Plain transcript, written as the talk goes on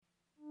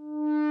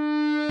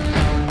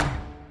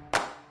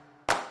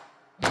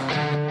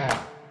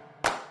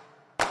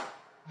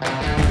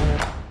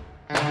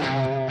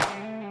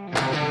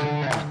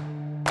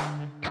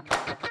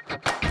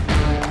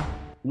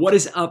What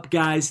is up,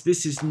 guys?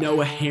 This is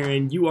Noah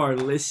Heron. You are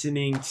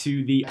listening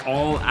to the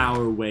All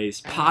Our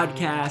Ways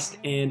podcast,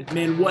 and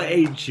man, what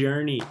a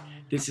journey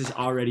this has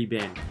already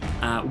been.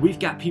 We've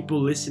got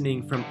people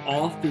listening from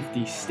all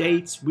 50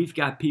 states. We've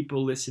got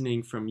people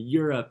listening from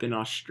Europe and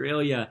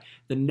Australia,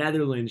 the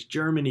Netherlands,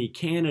 Germany,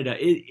 Canada.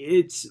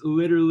 It's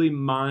literally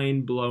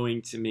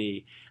mind-blowing to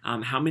me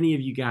how many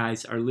of you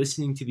guys are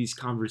listening to these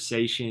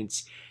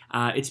conversations.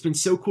 It's been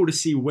so cool to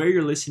see where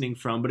you're listening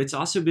from, but it's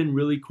also been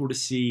really cool to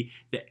see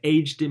the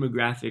age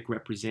demographic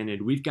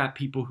represented. We've got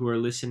people who are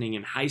listening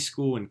in high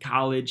school and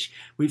college.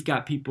 We've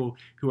got people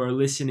who are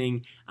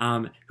listening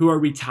who are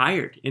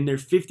retired in their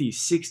 50s,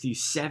 60s,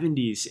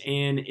 70s,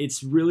 and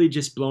it's really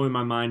just blowing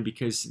my mind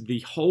because the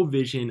whole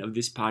vision of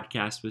this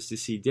podcast was to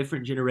see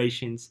different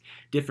generations,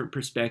 different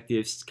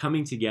perspectives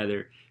coming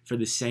together for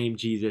the same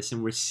Jesus,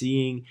 and we're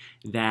seeing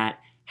that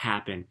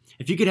happen.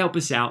 If you could help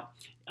us out,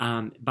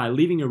 by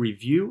leaving a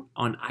review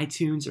on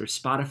iTunes or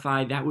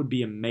Spotify, that would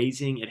be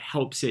amazing. It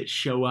helps it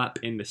show up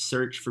in the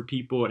search for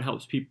people. It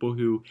helps people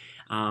who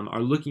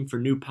are looking for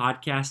new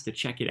podcasts to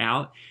check it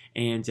out.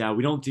 And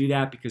we don't do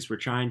that because we're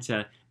trying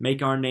to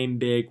make our name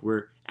big.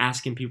 We're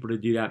asking people to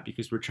do that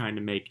because we're trying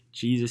to make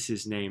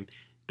Jesus' name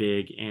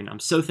big. And I'm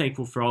so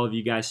thankful for all of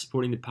you guys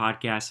supporting the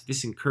podcast. If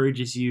this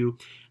encourages you,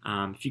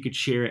 if you could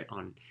share it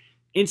on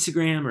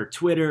Instagram or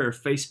Twitter or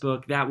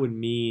Facebook, that would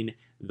mean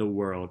the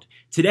world.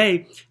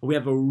 Today, we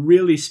have a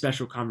really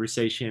special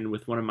conversation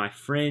with one of my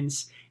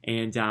friends,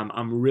 and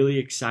I'm really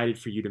excited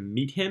for you to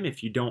meet him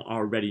if you don't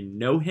already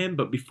know him.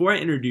 But before I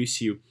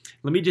introduce you,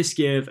 let me just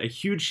give a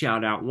huge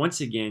shout out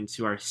once again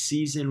to our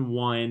Season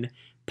 1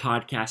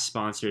 podcast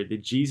sponsor, the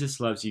Jesus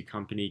Loves You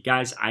Company.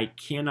 Guys, I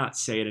cannot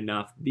say it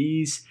enough.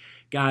 These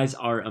guys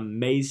are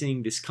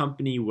amazing. This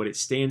company, what it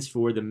stands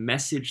for, the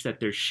message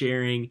that they're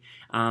sharing,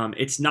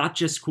 it's not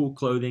just cool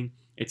clothing.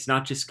 It's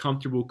not just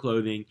comfortable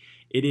clothing.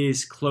 It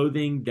is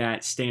clothing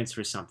that stands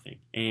for something.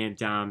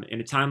 And in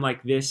a time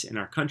like this, in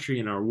our country,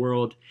 in our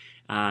world,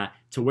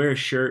 to wear a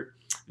shirt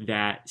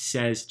that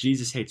says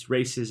Jesus hates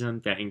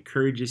racism, that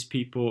encourages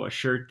people, a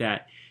shirt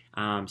that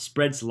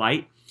spreads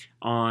light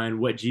on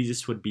what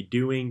Jesus would be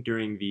doing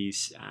during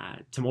these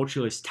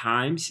tumultuous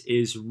times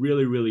is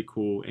really, really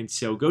cool. And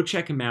so go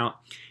check them out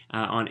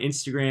on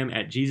Instagram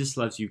at Jesus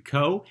Loves You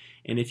Co.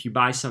 And if you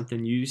buy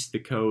something, use the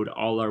code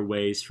All Our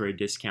Ways for a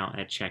discount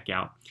at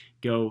checkout.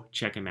 Go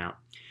check them out.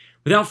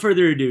 Without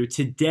further ado,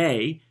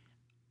 today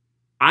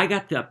I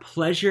got the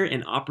pleasure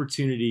and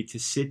opportunity to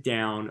sit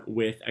down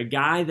with a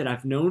guy that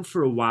I've known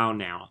for a while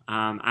now.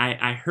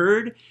 I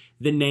heard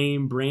the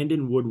name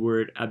Brandon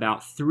Woodward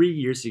about 3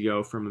 years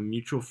ago from a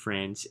mutual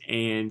friend,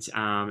 and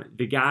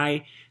the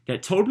guy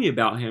that told me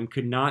about him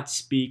could not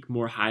speak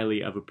more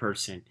highly of a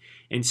person.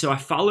 And so I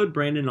followed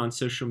Brandon on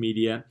social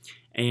media,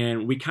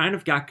 and we kind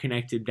of got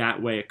connected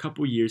that way a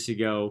couple years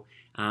ago.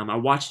 I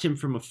watched him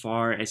from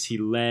afar as he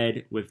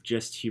led with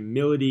just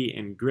humility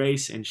and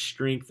grace and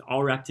strength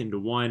all wrapped into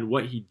one.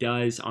 What he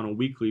does on a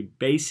weekly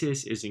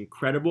basis is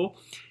incredible.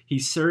 He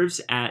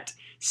serves at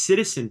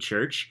Citizen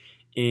Church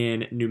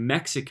in New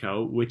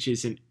Mexico, which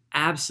is an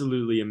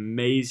absolutely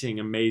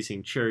amazing,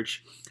 amazing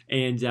church.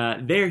 And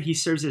there he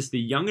serves as the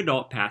young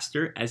adult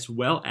pastor as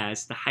well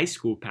as the high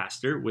school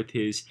pastor with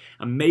his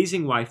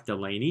amazing wife,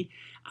 Delaney.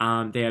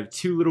 They have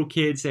 2 little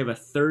kids. They have a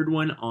 3rd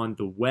one on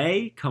the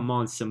way. Come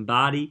on,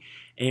 somebody.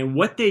 And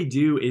what they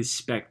do is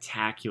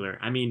spectacular.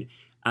 I mean,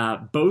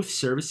 both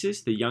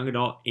services, the young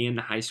adult and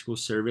the high school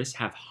service,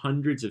 have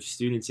hundreds of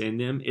students in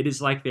them. It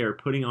is like they are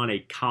putting on a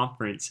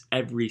conference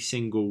every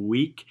single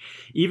week.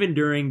 Even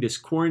during this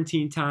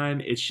quarantine time,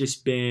 it's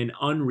just been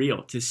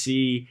unreal to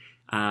see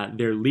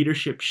their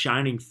leadership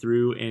shining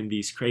through in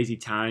these crazy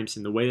times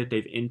and the way that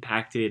they've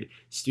impacted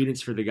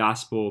students for the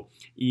gospel,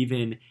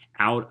 even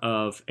out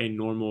of a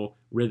normal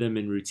rhythm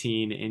and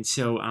routine. And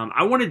so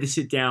I wanted to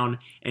sit down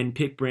and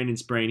pick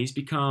Brandon's brain. He's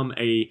become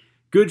a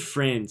good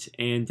friend,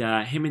 and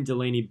him and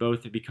Delaney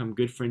both have become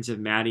good friends of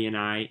Maddie and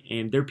I,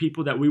 and they're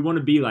people that we want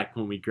to be like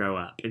when we grow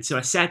up. And so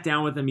I sat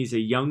down with him. He's a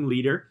young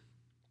leader.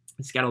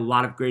 He's got a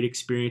lot of great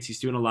experience. He's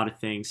doing a lot of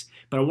things.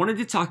 But I wanted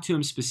to talk to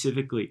him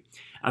specifically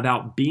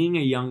about being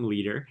a young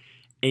leader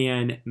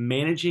and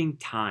managing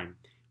time.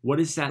 What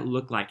does that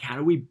look like? How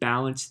do we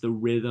balance the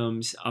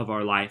rhythms of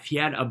our life? He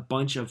had a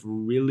bunch of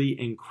really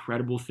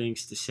incredible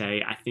things to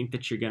say. I think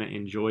that you're going to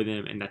enjoy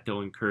them and that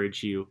they'll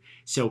encourage you.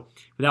 So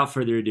without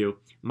further ado,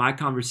 my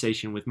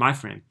conversation with my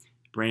friend,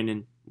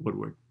 Brandon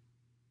Woodward.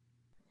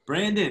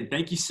 Brandon,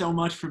 thank you so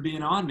much for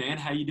being on, man.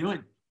 How you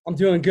doing? I'm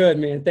doing good,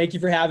 man. Thank you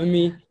for having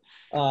me.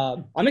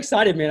 I'm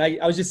excited, man.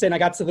 I was just saying I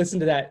got to listen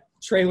to that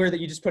trailer that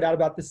you just put out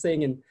about this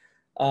thing, and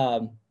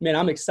man,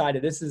 I'm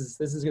excited. This is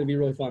going to be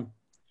really fun.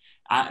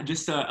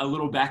 Just a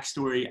little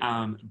backstory.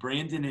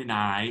 Brandon and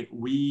I,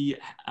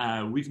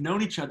 we've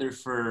known each other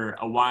for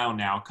a while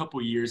now, a couple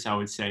years, I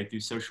would say,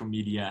 through social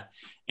media.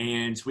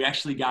 And we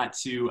actually got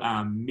to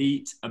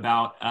meet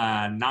about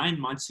 9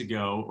 months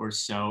ago or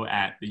so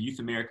at the Youth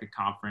America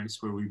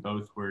Conference where we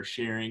both were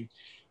sharing.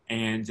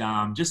 And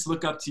just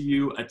look up to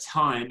you a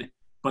ton.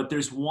 but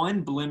there's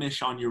one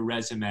blemish on your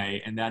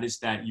resume, and that is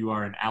that you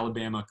are an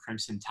Alabama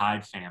Crimson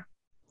Tide fan.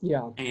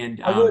 Yeah.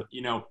 And, I would,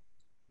 you know,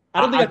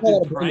 I don't think I I've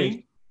call been it a blemish.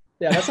 praying.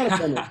 Yeah, that's not a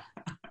blemish.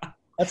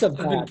 That's a I've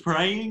been bad.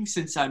 praying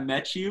since I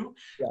met you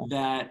Yeah.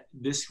 that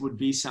this would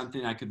be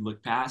something I could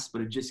look past,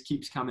 but it just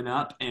keeps coming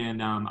up.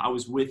 And I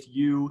was with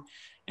you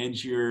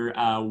and your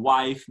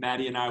wife,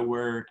 Maddie, and I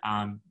were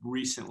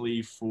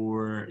recently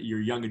for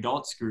your young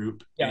adults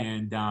group. Yeah.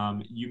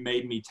 And you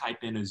made me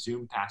type in a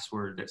Zoom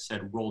password that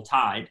said Roll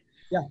Tide.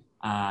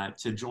 Yeah.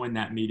 To join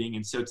that meeting.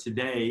 And so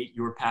today,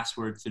 your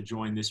password to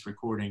join this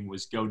recording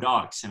was Go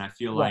Dogs. And I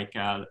feel like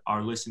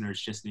our listeners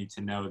just need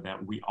to know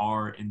that we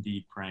are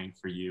indeed praying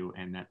for you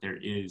and that there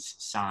is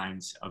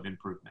signs of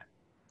improvement.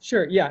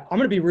 Sure. Yeah. I'm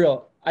going to be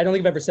real. I don't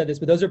think I've ever said this,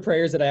 but those are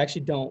prayers that I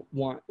actually don't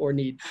want or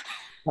need.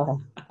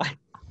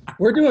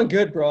 We're doing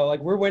good, bro. Like,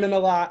 we're winning a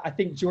lot. I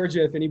think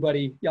Georgia, if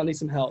anybody, y'all need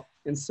some help.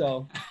 And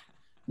so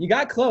you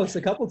got close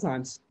a couple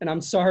times. And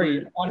I'm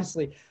sorry,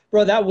 honestly.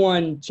 Bro, that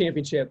one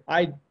championship,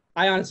 I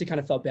honestly kind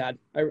of felt bad.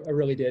 I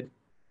really did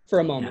for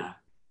a moment.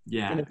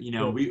 Yeah. You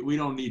know, we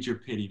don't need your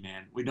pity,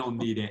 man. We don't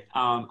need it.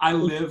 I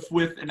live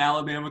with an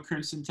Alabama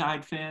Crimson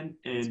Tide fan,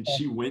 and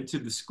she went to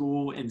the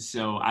school. And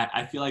so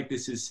I feel like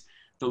this is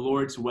the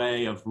Lord's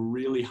way of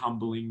really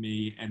humbling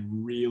me and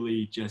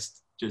really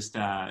just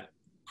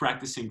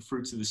practicing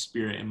fruits of the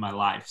Spirit in my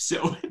life.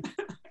 So,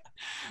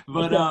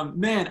 but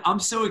man, I'm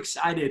so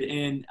excited.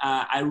 And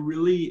I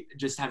really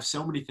just have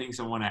so many things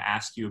I want to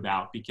ask you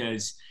about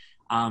because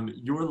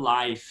your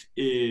life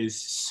is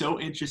so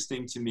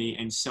interesting to me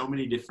in so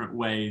many different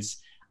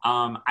ways.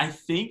 I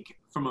think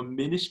from a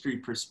ministry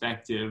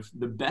perspective,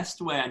 the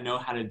best way I know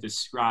how to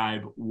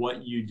describe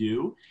what you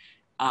do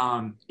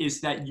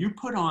is that you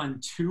put on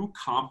 2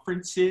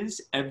 conferences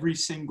every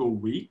single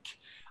week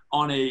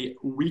on a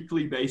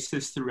weekly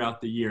basis throughout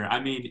the year. I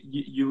mean,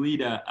 you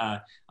lead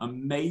a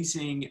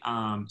amazing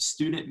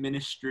student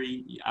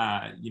ministry,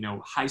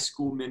 high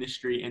school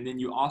ministry, and then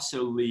you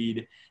also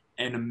lead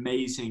an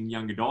amazing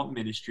young adult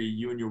ministry,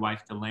 you and your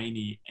wife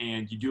Delaney,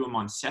 and you do them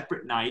on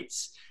separate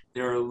nights.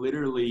 There are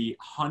literally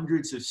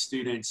hundreds of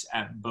students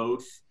at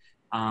both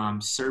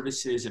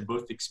services and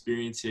both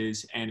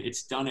experiences, and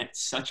it's done at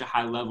such a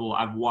high level.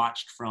 I've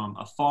watched from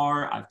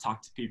afar. I've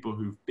talked to people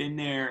who've been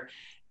there,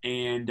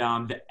 and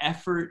the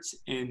effort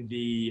and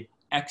the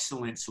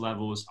excellence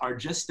levels are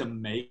just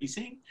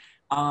amazing.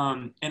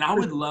 And I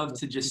would love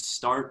to just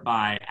start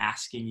by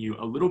asking you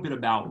a little bit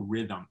about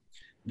rhythm.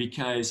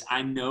 Because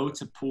I know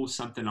to pull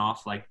something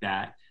off like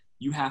that,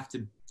 you have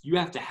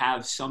to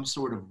have some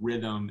sort of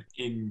rhythm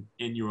in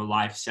your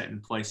life set in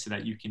place so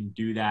that you can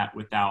do that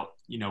without,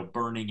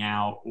 burning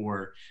out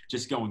or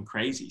just going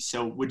crazy.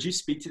 So would you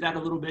speak to that a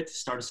little bit to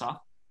start us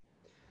off?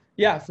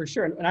 Yeah, for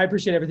sure. And I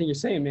appreciate everything you're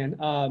saying,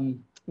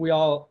 man. We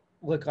all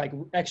look like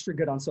extra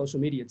good on social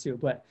media too,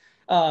 but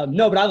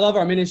no, but I love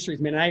our ministries,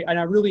 man. And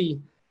I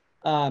really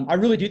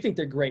do think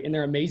they're great and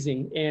they're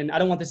amazing. And I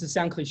don't want this to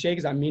sound cliche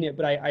because I mean it,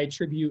 but I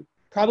attribute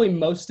probably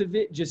most of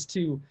it just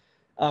to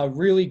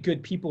really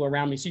good people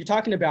around me. So you're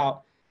talking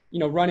about,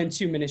 running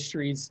 2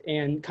 ministries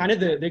and kind of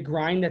the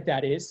grind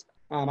that is.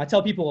 I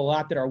tell people a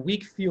lot that our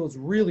week feels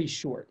really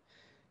short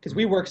because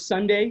we work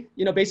Sunday,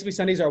 basically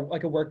Sundays are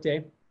like a work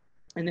day.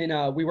 And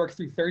then we work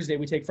through Thursday.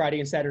 We take Friday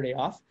and Saturday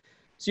off.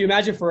 So you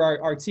imagine for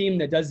our team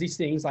that does these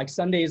things, like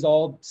Sunday is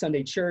all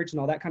Sunday church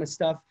and all that kind of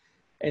stuff.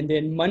 And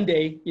then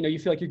Monday, you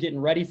feel like you're getting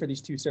ready for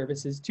these 2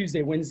 services.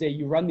 Tuesday, Wednesday,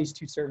 you run these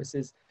 2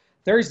 services.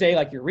 Thursday,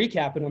 like you're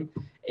recapping them.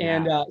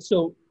 And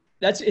so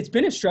it's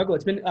been a struggle.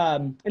 It's been,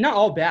 and not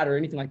all bad or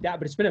anything like that,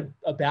 but it's been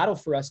a battle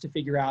for us to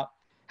figure out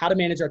how to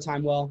manage our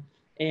time well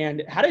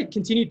and how to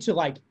continue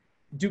to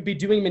be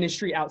doing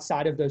ministry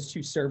outside of those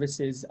 2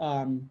 services.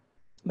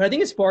 But I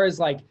think as far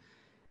as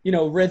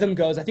rhythm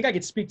goes, I think I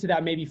could speak to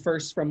that maybe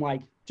first from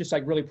just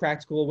really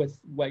practical with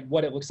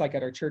what it looks like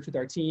at our church with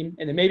our team.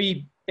 And then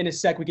maybe in a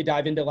sec, we could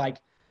dive into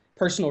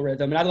personal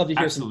rhythm. And I'd love to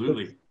hear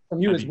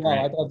from you as well.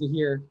 Great. I'd love to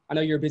hear, I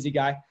know you're a busy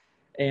guy.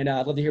 And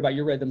I'd love to hear about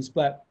your rhythms.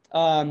 But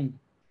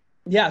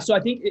so I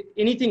think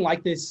anything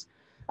like this,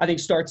 I think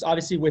starts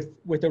obviously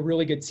with a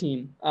really good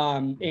team.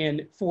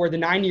 And for the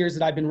 9 years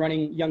that I've been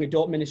running young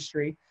adult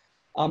ministry,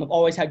 I've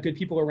always had good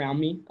people around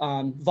me.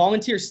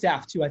 Volunteer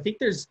staff too. I think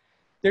there's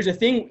a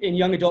thing in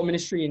young adult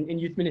ministry and in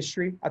youth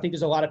ministry. I think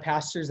there's a lot of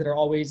pastors that are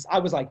I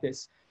was like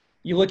this.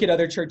 You look at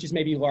other churches,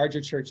 maybe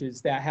larger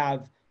churches that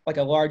have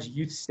a large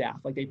youth staff.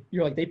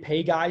 They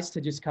pay guys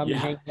to just come and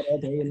hang out all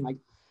day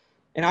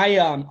and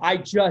I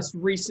just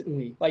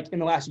recently, in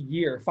the last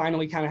year,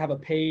 finally kind of have a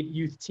paid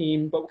youth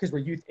team, but because we're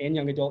youth and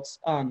young adults.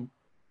 So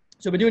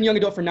I've been doing young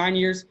adult for 9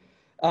 years.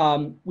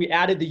 We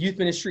added the youth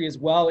ministry as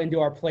well into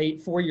our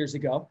plate 4 years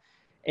ago.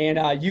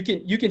 And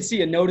you can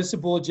see a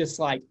noticeable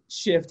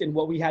shift in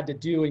what we had to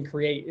do and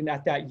create in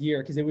that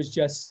year because it was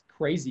just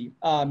crazy.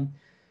 But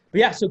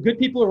yeah, so good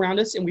people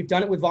around us, and we've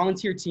done it with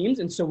volunteer teams.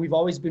 And so we've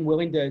always been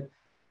willing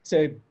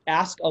to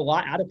ask a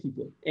lot out of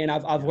people. And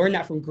I've learned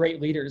that from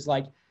great leaders.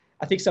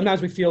 I think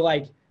sometimes we feel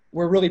like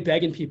we're really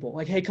begging people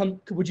hey,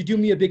 would you do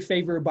me a big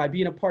favor by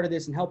being a part of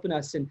this and helping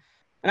us? And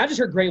I just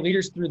heard great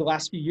leaders through the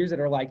last few years that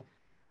are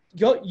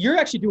you're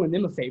actually doing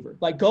them a favor.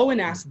 Like, go and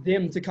ask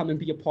them to come and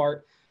be a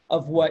part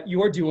of what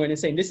you're doing and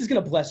saying, this is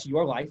going to bless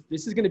your life.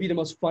 This is going to be the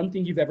most fun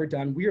thing you've ever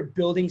done. We are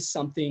building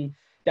something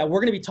that we're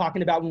going to be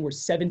talking about when we're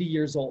 70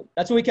 years old.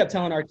 That's what we kept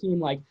telling our team.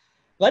 Like,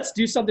 let's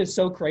do something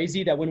so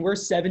crazy that when we're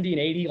 70 and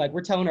 80, like,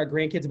 we're telling our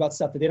grandkids about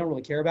stuff that they don't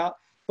really care about,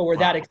 but we're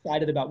that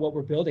excited about what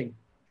we're building.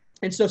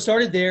 And so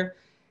started there.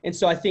 And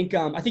so I think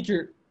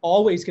you're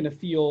always going to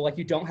feel like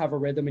you don't have a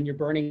rhythm and you're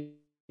burning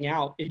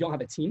out if you don't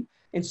have a team.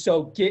 And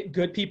so get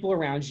good people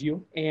around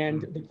you,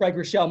 and the Craig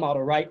Rochelle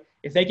model, right?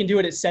 If they can do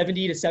it at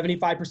 70 to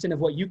 75% of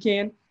what you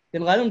can,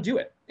 then let them do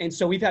it. And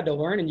so we've had to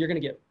learn, and you're going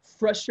to get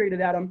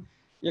frustrated at them.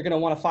 You're going to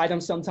want to fight them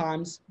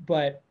sometimes,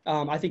 but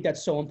I think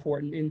that's so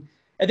important. And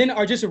then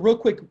just a real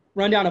quick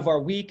rundown of our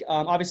week.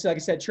 Obviously, like I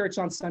said, church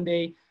on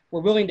Sunday. We're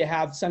willing to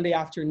have Sunday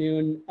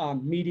afternoon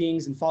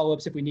meetings and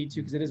follow-ups if we need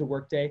to, because it is a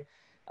work day.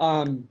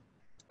 And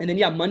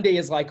then, Monday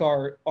is like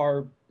our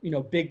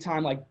big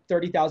time, like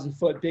 30,000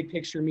 foot big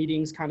picture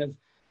meetings kind of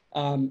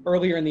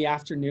earlier in the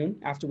afternoon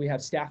after we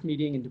have staff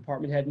meeting and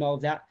department head and all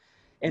of that.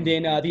 And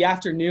then the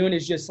afternoon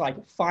is just like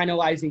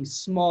finalizing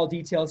small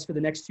details for the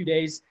next 2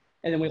 days.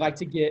 And then we like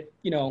to get,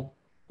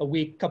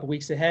 couple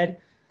weeks ahead.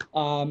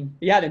 Then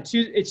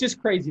it's just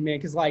crazy, man.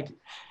 Cause like,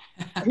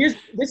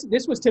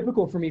 this was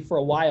typical for me for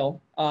a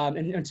while.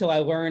 And until I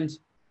learned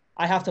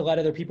I have to let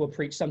other people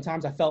preach.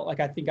 Sometimes I felt like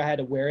I think I had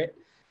to wear it.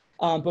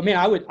 But man,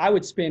 I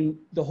would spend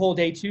the whole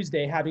day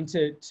Tuesday having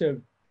to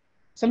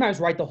sometimes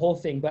write the whole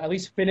thing, but at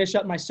least finish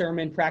up my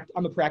sermon.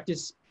 I'm a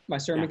practice my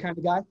sermon kind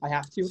of guy. I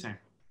have to. Same.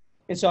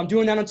 And so I'm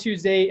doing that on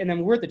Tuesday, and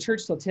then we're at the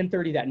church till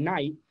 10:30 that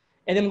night.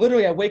 And then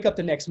literally I wake up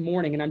the next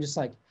morning and I'm just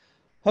like,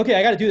 okay,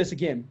 I got to do this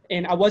again.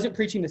 And I wasn't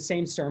preaching the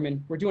same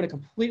sermon. We're doing a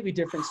completely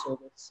different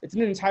service. It's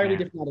in an entirely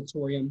different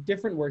auditorium,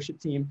 different worship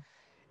team.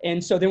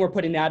 And so then we're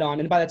putting that on.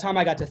 And by the time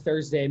I got to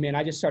Thursday, man,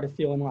 I just started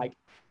feeling like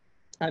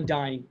I'm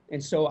dying.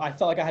 And so I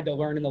felt like I had to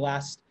learn in the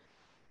last,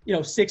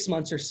 6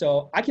 months or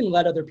so, I can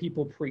let other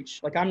people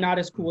preach. Like, I'm not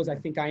as cool as I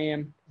think I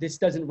am. This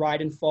doesn't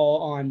ride and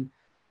fall on,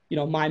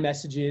 my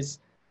messages.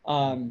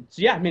 So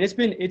yeah, I mean,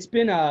 it's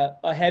been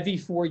a heavy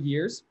 4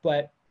 years,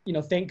 but,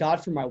 thank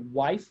God for my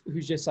wife,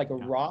 who's just like a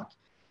rock.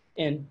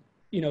 And,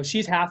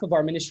 she's half of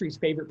our ministry's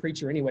favorite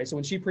preacher anyway. So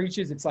when she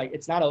preaches, it's like,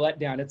 it's not a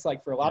letdown. It's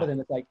like, for a lot of them,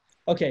 it's like,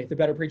 okay, the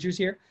better preacher's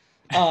here.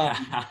 That's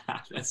yeah,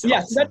 awesome. so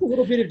that's a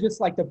little bit of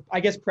just like the, I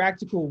guess,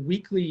 practical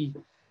weekly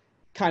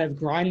kind of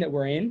grind that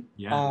we're in.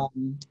 Yeah.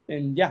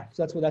 And yeah,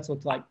 so that's what that's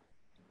looked like.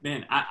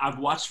 Man, I've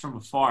watched from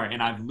afar,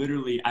 and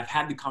I've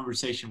had the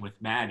conversation with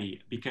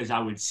Maddie, because I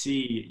would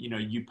see,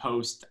 you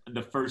post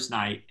the first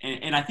night,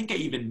 and I think I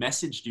even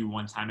messaged you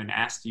one time and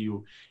asked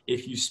you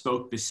if you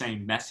spoke the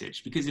same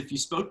message, because if you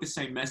spoke the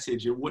same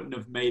message, it wouldn't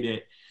have made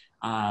it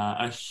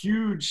a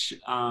huge,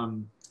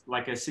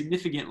 like a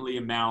significantly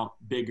amount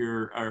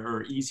bigger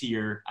or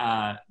easier,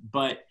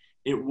 but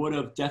it would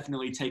have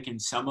definitely taken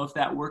some of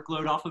that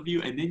workload off of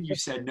you. And then you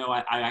said, no,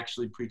 I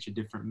actually preach a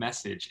different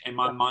message. And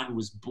my mind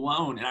was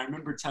blown. And I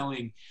remember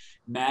telling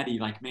Maddie,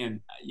 like,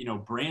 man,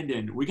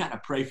 Brandon, we got to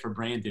pray for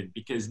Brandon,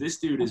 because this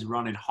dude is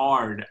running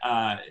hard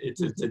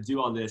to do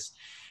all this.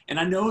 And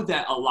I know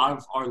that a lot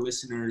of our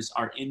listeners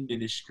are in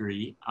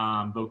ministry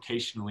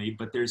vocationally,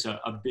 but there's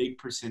a big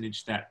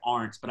percentage that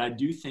aren't. But I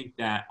do think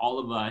that all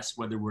of us,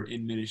 whether we're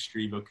in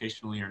ministry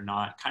vocationally or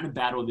not, kind of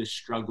battle this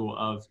struggle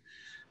of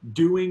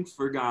doing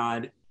for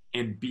God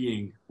and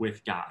being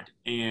with God.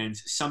 And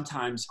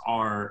sometimes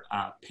our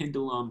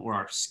pendulum or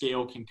our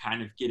scale can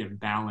kind of get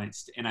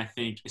imbalanced. And I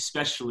think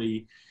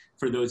especially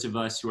for those of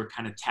us who are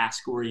kind of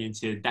task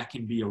oriented, that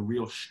can be a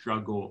real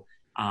struggle.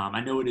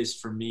 I know it is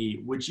for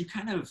me. Would you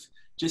kind of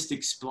just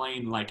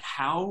explain, like,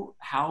 how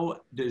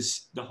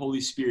does the Holy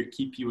Spirit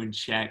keep you in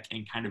check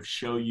and kind of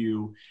show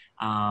you,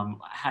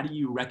 how do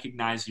you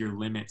recognize your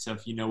limits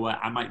of, what,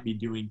 I might be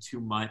doing too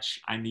much.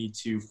 I need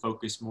to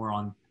focus more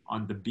on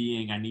the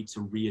being. I need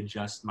to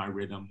readjust my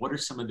rhythm. What are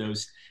some of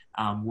those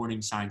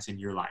warning signs in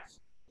your life?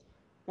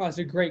 Oh, that's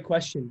a great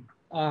question.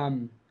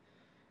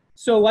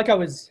 So like I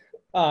was,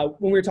 when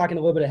we were talking a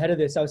little bit ahead of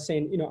this, I was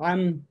saying,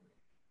 I'm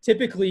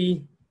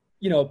typically,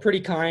 pretty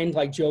kind,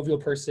 like jovial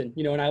person,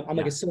 and I'm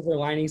like a silver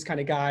linings kind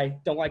of guy,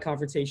 don't like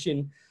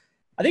confrontation.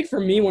 I think for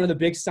me, one of the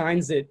big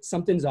signs that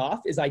something's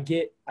off is I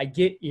get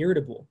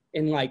irritable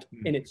and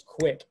and it's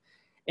quick.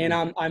 And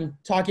I'm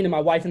talking to my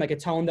wife in like a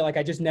tone that like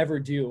I just never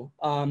do.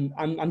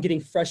 I'm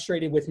getting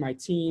frustrated with my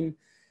team.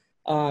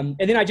 And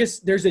then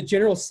there's a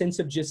general sense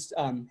of just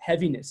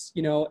heaviness.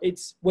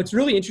 It's what's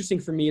really interesting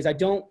for me is I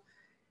don't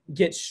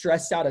get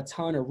stressed out a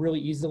ton or really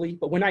easily,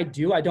 but when I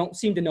do, I don't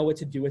seem to know what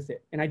to do with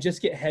it. And I just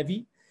get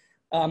heavy.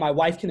 My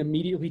wife can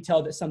immediately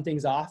tell that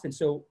something's off. And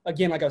so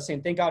again, like I was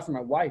saying, thank God for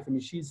my wife. I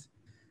mean, she's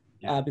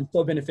been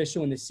so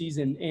beneficial in this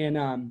season.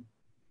 And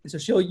so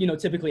she'll,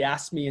 typically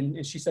ask me,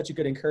 and she's such a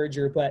good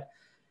encourager. But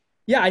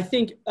yeah, I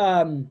think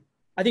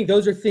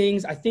those are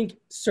things. I think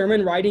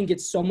sermon writing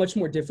gets so much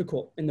more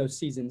difficult in those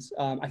seasons.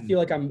 I feel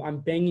like I'm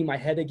banging my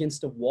head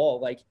against a wall.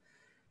 Like,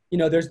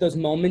 there's those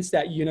moments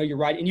that, you're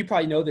writing, and you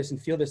probably know this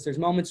and feel this. There's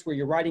moments where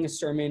you're writing a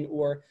sermon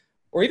or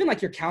or even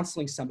like you're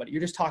counseling somebody,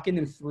 you're just talking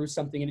them through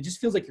something and it just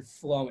feels like you're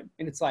flowing.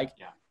 And it's like,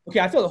 okay,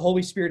 I feel the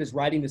Holy Spirit is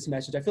writing this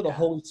message. I feel the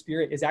Holy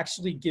Spirit is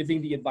actually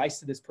giving the advice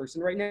to this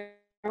person right now.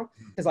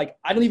 Because like,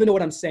 I don't even know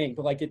what I'm saying,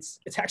 but like, it's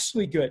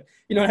actually good.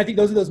 You know, and I think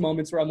those are those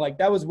moments where I'm like,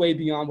 that was way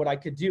beyond what I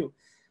could do.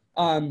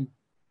 And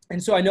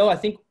so I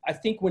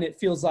think when it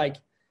feels like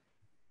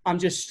I'm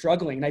just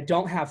struggling and I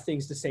don't have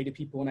things to say to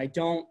people,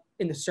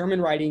 and the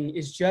sermon writing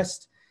is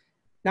just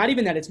not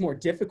even that it's more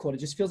difficult. It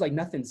just feels like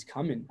nothing's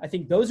coming. I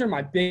think those are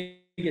my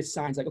biggest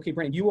signs. Like, okay,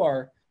 Brandon,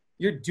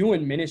 you're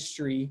doing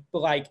ministry, but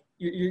like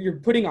you're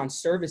putting on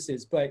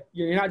services, but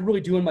you're not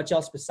really doing much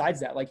else besides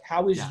that. Like,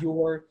 how is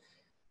your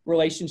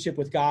relationship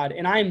with God?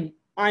 And I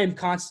am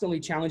constantly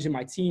challenging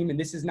my team, and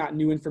this is not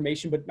new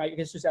information, but I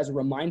guess just as a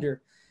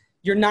reminder,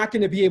 you're not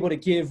going to be able to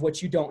give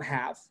what you don't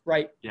have,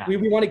 right? Yeah. We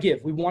want to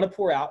give. We want to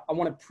pour out. I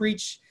want to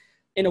preach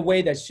in a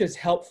way that's just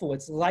helpful.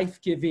 It's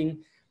life-giving.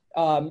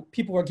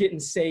 People are getting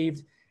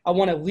saved. I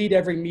want to lead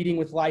every meeting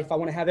with life. I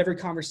want to have every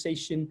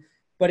conversation.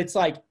 But it's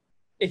like,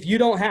 if you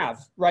don't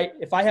have, right?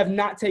 If I have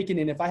not taken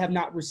in, if I have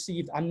not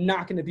received, I'm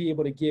not going to be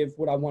able to give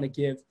what I want to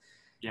give.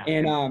 Yeah.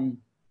 And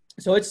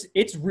so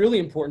it's really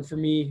important for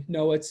me,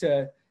 Noah,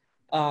 to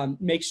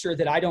make sure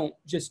that I don't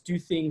just do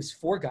things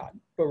for God,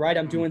 but right,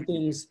 I'm doing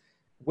things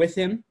with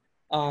him,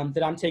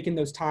 that I'm taking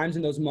those times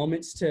and those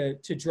moments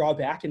to draw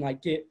back and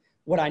like get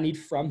what I need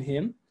from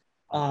him.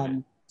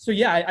 So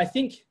yeah, I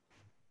think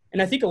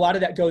a lot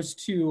of that goes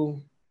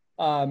to,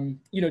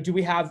 do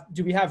we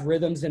have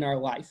rhythms in our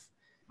life,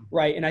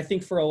 right? And I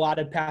think for a lot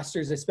of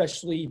pastors,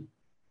 especially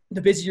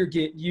the busier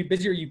you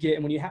get,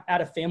 and when you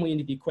add a family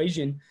into the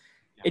equation,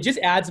 it just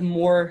adds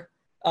more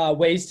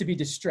ways to be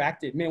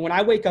distracted. Man, when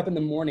I wake up in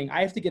the morning,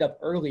 I have to get up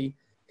early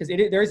because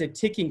there is a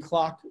ticking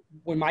clock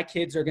when my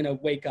kids are going to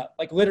wake up,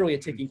 like literally a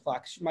ticking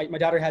clock. My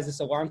daughter has this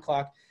alarm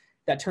clock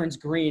that turns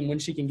green when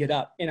she can get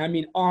up. And I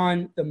mean,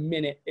 on the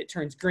minute it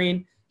turns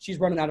green, she's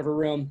running out of her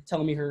room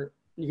telling me her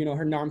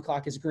alarm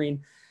clock is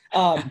green.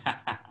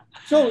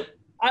 So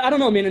I don't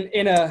know, man,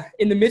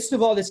 in the midst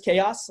of all this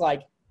chaos,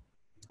 like,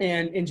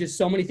 and just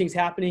so many things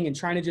happening and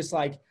trying to just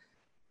like,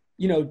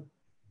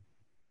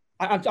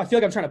 I feel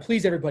like I'm trying to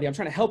please everybody. I'm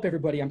trying to help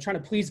everybody. I'm trying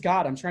to please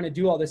God. I'm trying to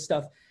do all this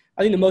stuff.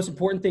 I think the most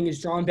important thing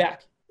is drawing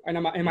back. And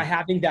am I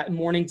having that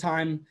morning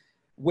time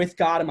with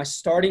God? Am I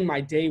starting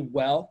my day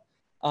well?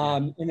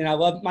 And then I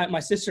love my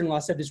sister-in-law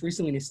said this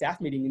recently in a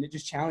staff meeting, and it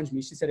just challenged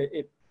me. She said,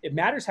 it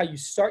matters how you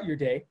start your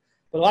day,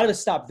 but a lot of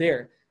us stop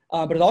there.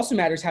 But it also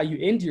matters how you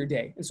end your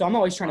day. And so I'm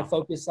always trying to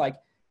focus, like,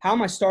 how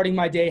am I starting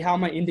my day? How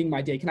am I ending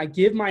my day? Can I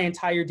give my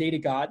entire day to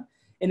God?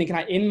 And then can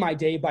I end my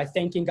day by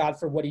thanking God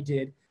for what he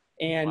did?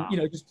 And,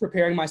 just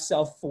preparing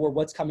myself for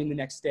what's coming the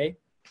next day.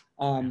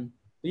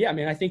 But yeah,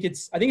 man, I think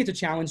it's a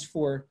challenge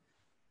for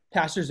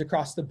pastors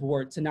across the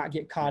board to not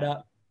get caught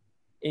up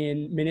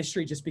in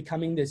ministry, just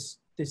becoming this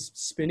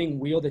spinning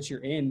wheel that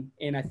you're in.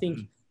 And I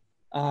think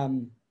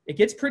it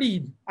gets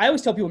I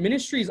always tell people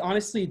ministry is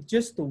honestly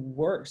just the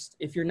worst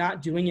if you're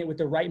not doing it with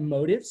the right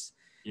motives.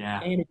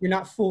 Yeah. And if you're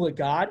not full of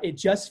God, it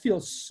just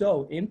feels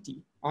so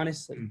empty.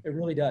 Honestly, it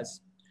really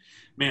does.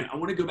 Man, I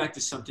want to go back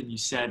to something you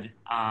said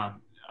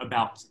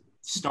about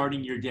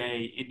starting your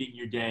day, ending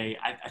your day.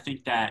 I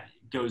think that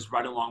goes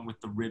right along with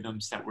the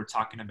rhythms that we're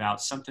talking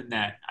about. Something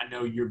that I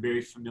know you're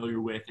very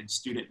familiar with in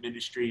student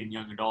ministry and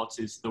young adults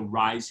is the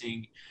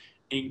rising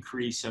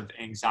increase of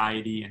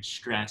anxiety and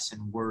stress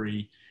and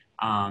worry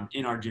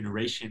in our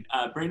generation.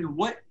 Brandon,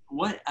 what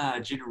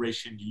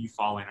generation do you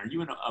fall in? Are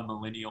you a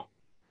millennial?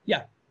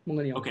 Yeah,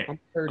 millennial. Okay. I'm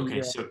 30,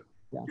 okay, so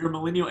you're a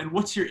millennial. And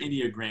what's your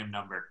Enneagram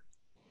number?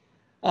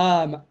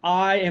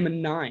 I am a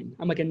 9.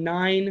 I'm like a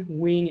 9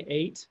 wing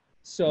 8.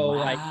 So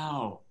like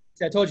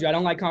I told you, I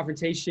don't like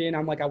confrontation.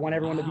 I'm like, I want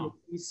everyone to be at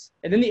peace.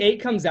 And then the 8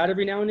 comes out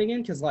every now and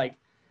again because like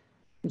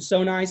I'm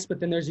so nice, but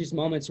then there's these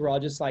moments where I'll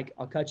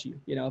cut you,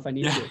 if I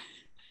need to.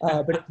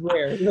 But it's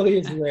rare. It really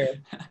is rare.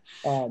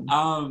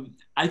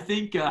 I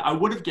think I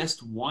would have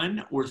guessed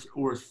 1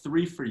 or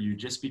 3 for you,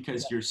 just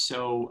because you're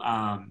so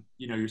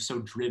you're so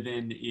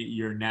driven.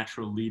 You're a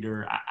natural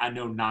leader. I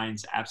know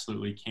 9s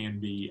absolutely can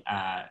be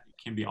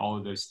all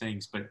of those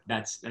things, but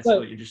that's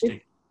really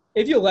interesting.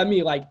 If you'll let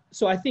me,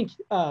 so I think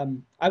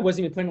I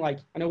wasn't even planning,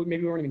 I know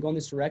maybe we weren't even going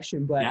this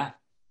direction, but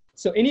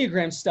so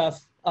Enneagram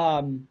stuff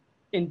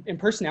in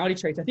personality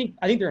traits, I think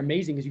they're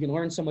amazing because you can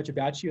learn so much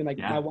about you, and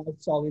my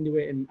wife's all into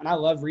it, and I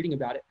love reading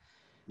about it.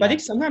 But I think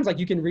sometimes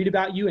you can read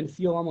about you and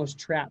feel almost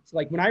trapped.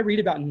 Like when I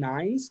read about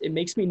 9s, it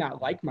makes me not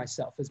like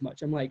myself as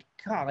much. I'm like,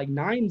 God,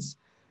 9s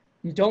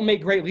don't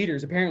make great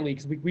leaders apparently,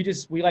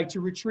 because we like to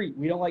retreat.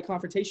 We don't like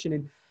confrontation.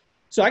 And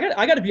so I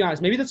got to be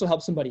honest, maybe this will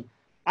help somebody.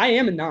 I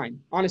am a 9,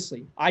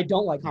 honestly. I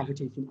don't like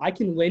confrontation. I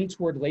can lean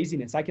toward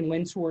laziness. I can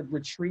lean toward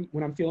retreat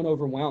when I'm feeling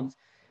overwhelmed.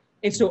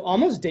 And so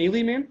almost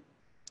daily, man,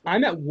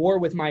 I'm at war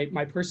with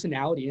my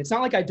personality. And it's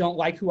not like I don't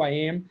like who I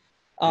am,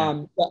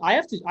 but I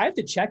have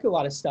to check a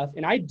lot of stuff.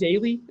 And I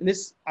daily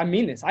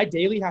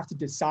have to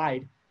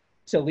decide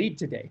to lead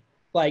today.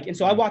 And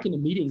so I walk into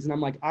meetings and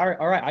I'm like, all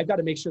right, I've got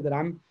to make sure that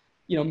I'm,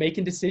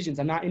 making decisions.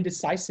 I'm not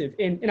indecisive.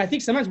 And I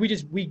think sometimes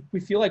we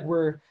feel like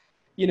we're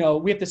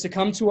we have to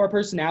succumb to our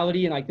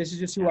personality and like, this is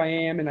just who I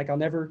am. And like, I'll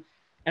never,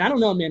 and I don't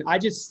know, man, I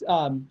just,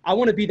 I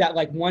want to be that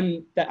like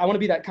one that I want to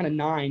be that kind of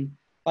 9,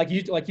 like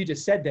you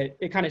just said, that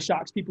it kind of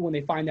shocks people when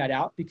they find that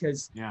out,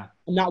 because I'm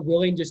not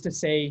willing just to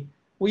say,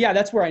 well, yeah,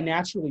 that's where I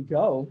naturally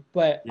go.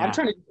 But I'm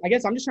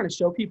just trying to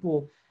show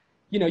people,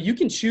 you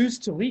can choose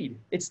to lead.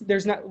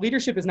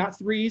 Leadership is not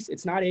 3s.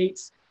 It's not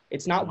 8s.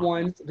 It's not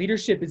 1s.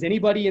 Leadership is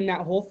anybody in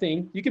that whole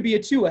thing. You could be a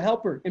 2, a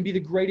helper, and be the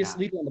greatest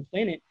leader on the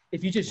planet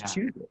if you just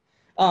choose it.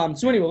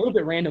 So anyway, a little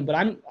bit random, but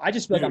I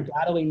just feel like I'm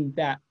battling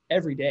that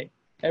every day.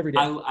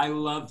 I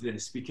love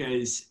this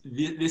because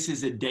this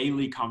is a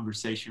daily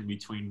conversation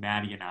between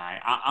Maddie and I.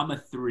 I'm a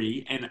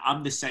 3, and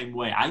I'm the same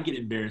way. I get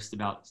embarrassed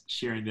about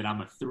sharing that I'm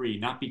a 3,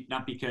 not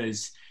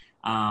because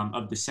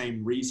of the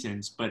same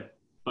reasons, but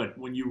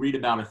when you read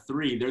about a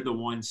 3, they're the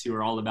ones who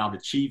are all about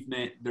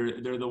achievement.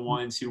 They're the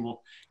ones who,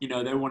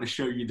 they want to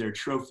show you their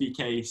trophy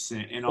case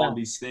and all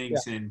these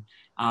things. Yeah. And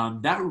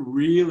that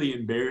really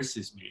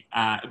embarrasses me.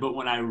 But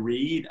when I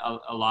read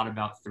a lot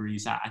about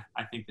 3s,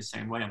 I think the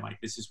same way. I'm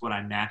like, this is what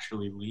I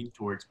naturally lean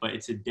towards, but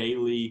it's a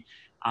daily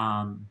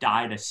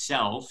die to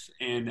self.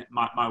 And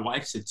my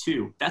wife's a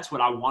 2. That's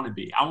what I want to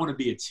be. I want to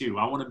be a 2.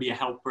 I want to be a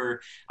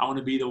helper. I want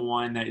to be the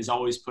one that is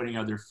always putting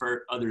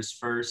others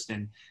first.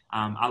 And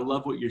I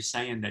love what you're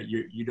saying, that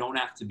you don't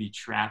have to be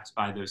trapped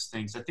by those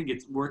things. I think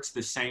it works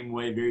the same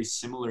way, very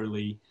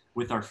similarly,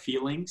 with our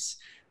feelings.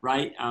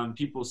 Right?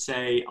 People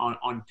say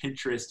on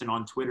Pinterest and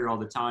on Twitter all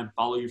the time,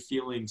 follow your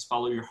feelings,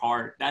 follow your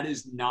heart. That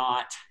is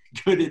not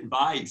good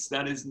advice.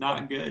 That is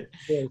not good.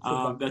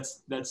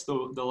 That's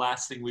the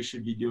last thing we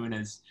should be doing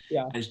as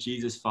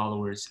Jesus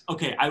followers.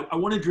 Okay, I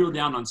want to drill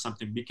down on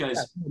something,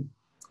 because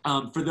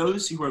for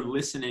those who are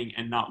listening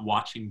and not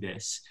watching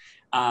this,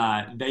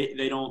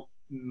 they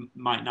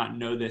might not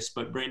know this,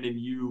 but Brandon,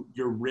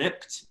 you're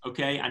ripped.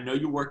 Okay, I know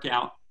you work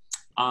out.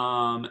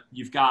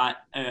 You've got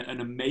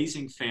an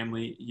amazing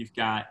family. You've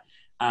got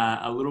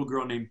a little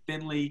girl named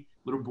Finley,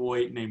 little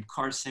boy named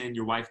Carson,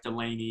 your wife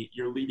Delaney.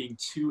 You're leading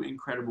 2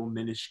 incredible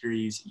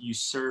ministries. You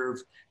serve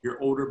your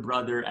older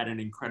brother at an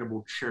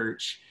incredible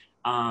church.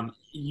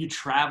 You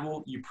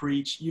travel, you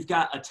preach. You've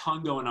got a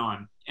ton going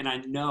on. And I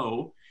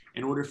know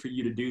in order for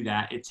you to do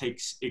that, it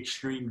takes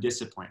extreme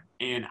discipline.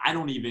 And I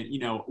don't even,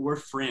 we're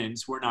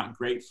friends. We're not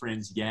great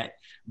friends yet,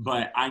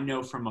 but I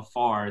know from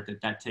afar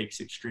that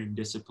takes extreme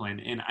discipline.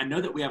 And I know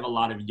that we have a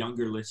lot of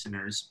younger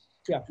listeners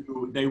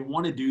who they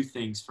want to do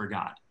things for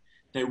God.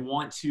 They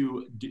want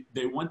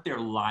their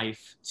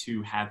life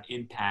to have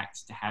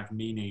impact, to have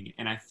meaning.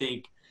 And I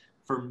think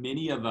for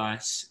many of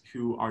us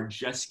who are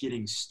just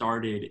getting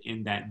started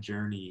in that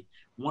journey,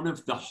 one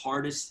of the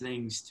hardest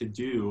things to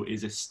do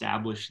is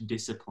establish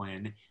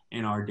discipline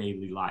in our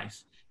daily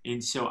life.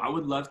 And so I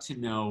would love to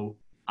know,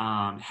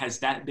 has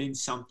that been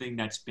something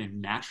that's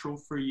been natural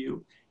for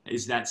you?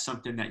 Is that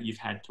something that you've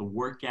had to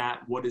work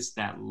at? What does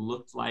that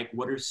look like?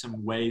 What are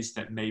some ways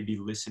that maybe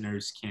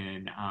listeners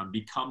can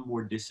become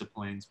more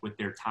disciplined with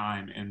their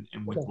time and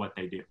with what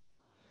they do?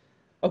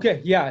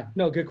 Okay. Yeah,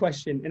 no, good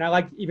question. And I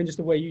like even just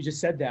the way you just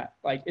said that,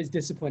 like, is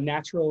discipline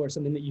natural or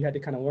something that you had to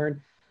kind of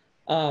learn?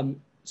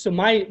 So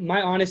my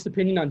honest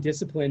opinion on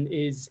discipline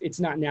is it's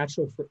not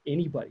natural for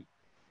anybody.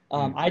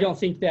 I don't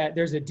think that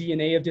there's a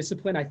DNA of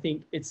discipline. I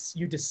think it's,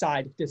 you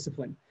decide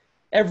discipline.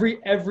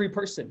 Every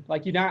person,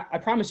 like, I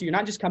promise you're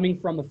not just coming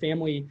from a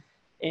family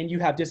and you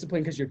have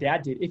discipline because your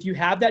dad did. If you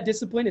have that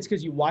discipline, it's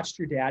because you watched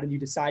your dad and you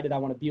decided, I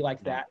want to be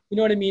like that. You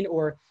know what I mean?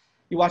 Or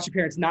you watched your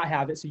parents not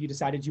have it, so you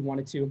decided you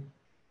wanted to,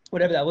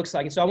 whatever that looks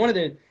like. And so I wanted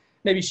to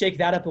maybe shake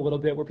that up a little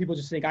bit, where people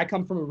just think I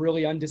come from a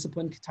really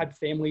undisciplined type of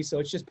family, so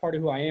it's just part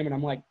of who I am. And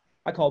I'm like,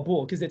 I call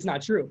bull, because it's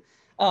not true.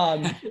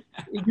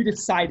 You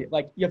decided,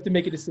 like, you have to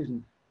make a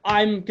decision.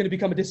 I'm going to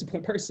become a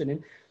disciplined person.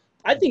 And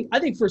I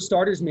think for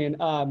starters, man,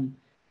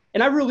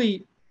 and I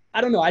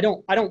don't know,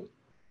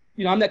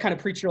 I'm that kind of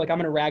preacher, like, I'm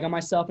going to rag on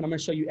myself and I'm going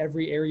to show you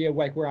every area,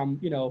 like, where I'm,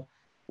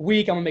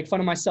 weak. I'm going to make fun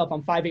of myself.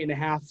 I'm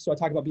 5'8.5". So I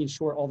talk about being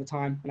short all the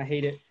time and I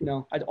hate it.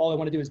 All I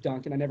want to do is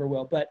dunk, and I never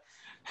will.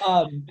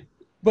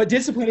 But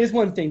discipline is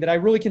one thing that I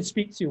really can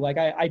speak to. Like,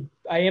 I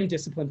am a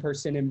disciplined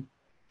person,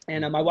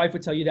 and my wife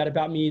would tell you that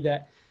about me,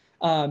 that,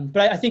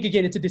 but I think,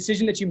 again, it's a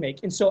decision that you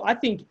make. And so I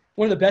think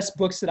one of the best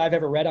books that I've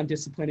ever read on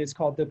discipline is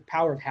called The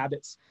Power of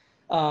Habits.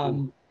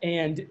 And,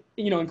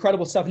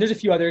 incredible stuff. And there's a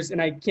few others,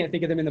 and I can't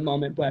think of them in the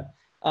moment, but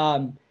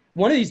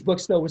one of these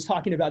books, though, was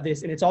talking about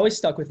this, and it's always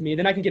stuck with me.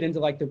 Then I can get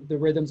into, like, the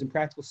rhythms and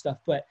practical stuff.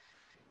 But,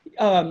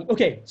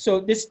 okay, so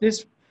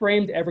this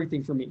framed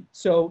everything for me.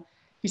 So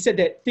he said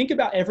that think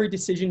about every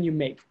decision you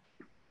make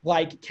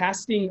like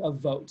casting a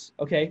vote,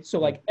 okay? So,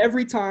 like,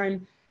 every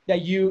time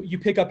that you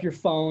pick up your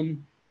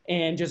phone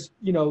and just,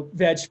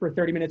 veg for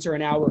 30 minutes or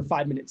an hour or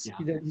 5 minutes,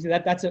 he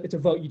said it's a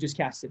vote you just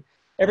casted.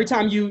 Every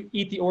time you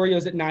eat the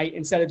Oreos at night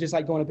instead of just,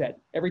 like, going to bed.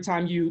 Every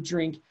time you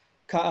drink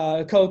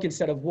Coke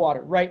instead of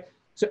water, right?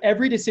 So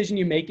every decision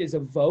you make is a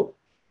vote.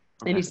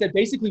 Okay. And he said,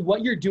 basically,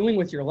 what you're doing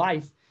with your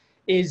life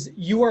is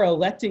you are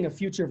electing a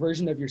future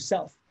version of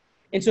yourself.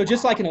 And so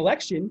just like an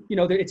election,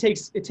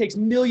 it takes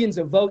millions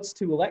of votes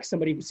to elect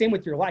somebody. Same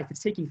with your life.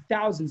 It's taking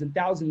thousands and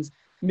thousands,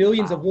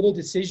 millions of little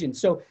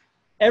decisions. So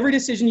every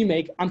decision you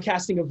make, I'm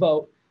casting a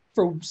vote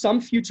for some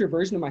future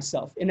version of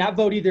myself. And that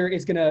vote either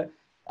is going to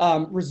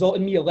result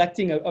in me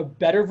electing a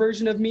better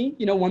version of me,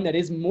 one that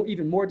is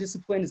even more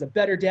disciplined, is a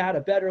better dad,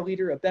 a better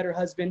leader, a better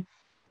husband,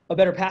 a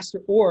better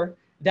pastor, or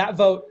that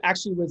vote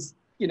actually was,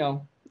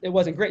 it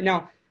wasn't great.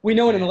 Now, we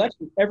know in an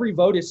election, every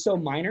vote is so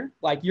minor.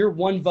 Like your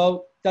one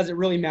vote doesn't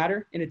really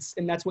matter.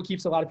 And that's what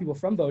keeps a lot of people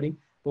from voting.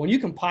 But when you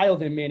compile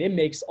them, man, it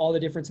makes all the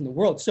difference in the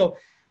world. So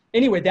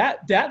anyway,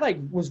 that like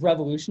was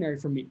revolutionary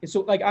for me. And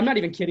so like, I'm not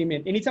even kidding,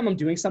 man. Anytime I'm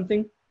doing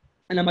something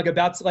and I'm like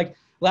about to, like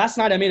last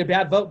night I made a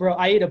bad vote, bro.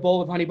 I ate a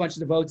bowl of Honey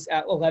Bunches of Oats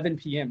at 11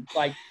 p.m.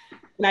 Like,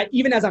 and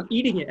even as I'm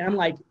eating it, and I'm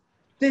like,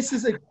 this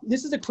is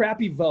a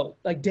crappy vote.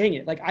 Like, dang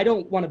it. Like, I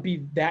don't want to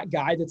be that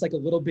guy that's like a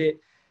little bit,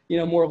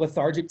 more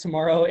lethargic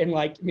tomorrow and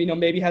like,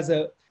 maybe has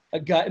a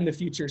gut in the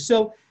future.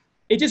 So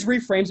it just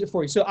reframes it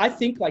for you. So I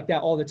think like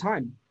that all the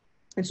time.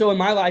 And so in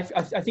my life,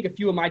 I think a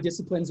few of my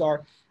disciplines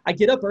are, I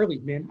get up early,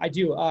 man. I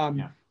do.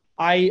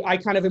 I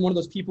kind of am one of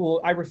those people,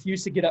 I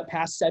refuse to get up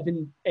past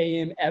 7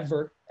 a.m.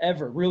 ever,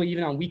 really,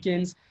 even on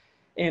weekends.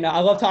 And I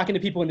love talking to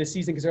people in this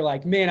season because they're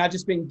like, man, I've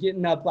just been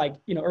getting up like,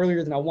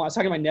 earlier than I want. I was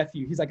talking to my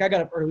nephew. He's like, I got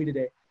up early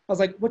today. I was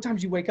like, what time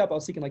did you wake up? I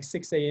was thinking like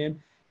 6 a.m.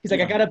 He's like,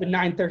 I got up at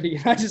 9:30.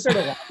 And I just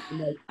started laughing.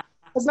 Like,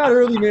 that's not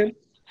early, man.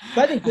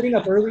 But I think getting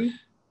up early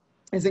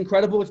is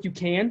incredible if you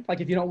can.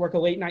 Like if you don't work a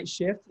late night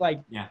shift,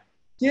 like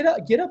get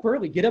up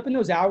early. Get up in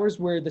those hours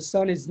where the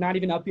sun is not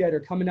even up yet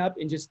or coming up.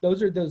 And just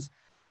those are those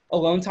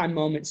alone time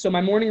moments. So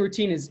my morning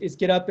routine is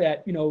get up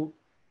at,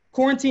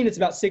 quarantine, it's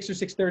about 6 or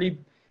 6:30.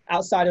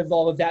 Outside of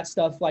all of that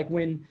stuff, like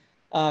when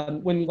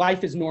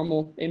life is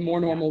normal and more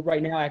normal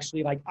right now,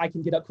 actually, like I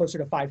can get up closer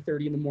to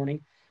 5:30 in the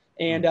morning.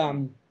 And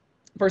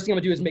first thing I'm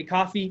gonna do is make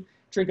coffee,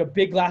 drink a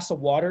big glass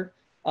of water.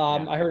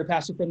 I heard a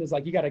pastor friend was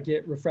like, you got to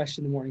get refreshed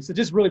in the morning. So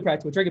just really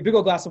practical, drink a big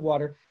old glass of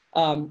water,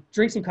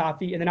 drink some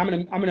coffee. And then I'm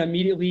going to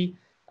immediately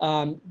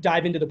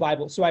dive into the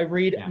Bible. So I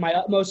read My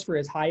Utmost for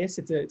His Highest.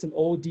 It's an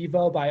old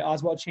Devo by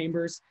Oswald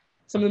Chambers.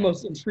 Some of the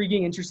most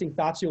intriguing, interesting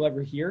thoughts you'll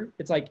ever hear.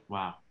 It's like,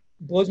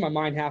 blows my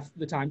mind half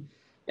the time.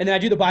 And then I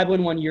do the Bible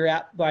in 1 Year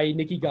app by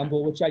Nicky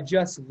Gumbel, which I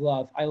just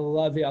love. I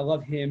love it. I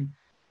love him.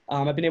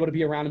 I've been able to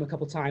be around him a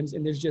couple times,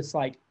 and there's just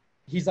like,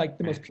 he's like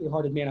the most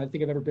pure-hearted man I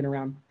think I've ever been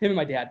around, him and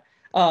my dad.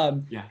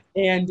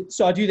 And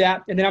so I do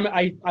that. And then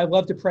I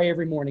love to pray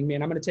every morning,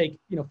 man. I'm going to take,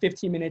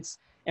 15 minutes.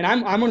 And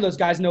I'm one of those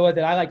guys, Noah,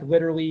 that I like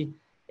literally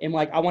am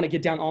like, I want to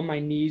get down on my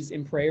knees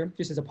in prayer,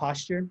 just as a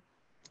posture.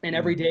 And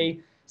every day,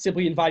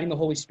 simply inviting the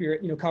Holy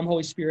Spirit, come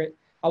Holy Spirit.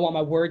 I want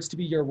my words to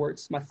be your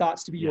words, my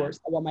thoughts to be yours.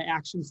 I want my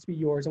actions to be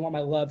yours. I want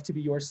my love to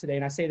be yours today.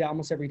 And I say that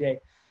almost every day.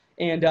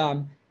 And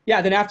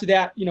then after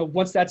that,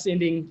 once that's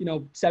ending,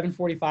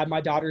 7:45,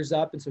 my daughter's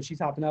up. And so she's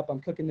hopping up. I'm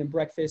cooking them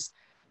breakfast.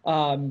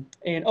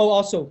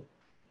 Also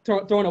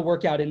throwing a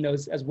workout in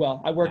those as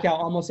well. I work out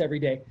almost every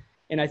day.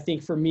 And I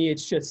think for me,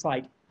 it's just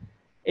like,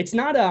 it's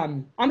not,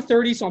 I'm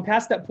 30, so I'm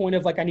past that point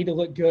of like, I need to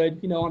look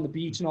good, on the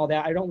beach and all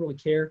that. I don't really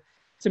care.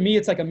 To me,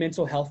 it's like a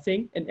mental health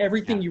thing. And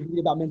everything you read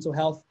about mental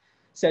health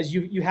says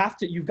you've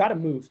got to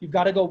move. You've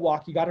got to go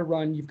walk. You got to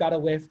run. You've got to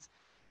lift.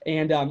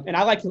 And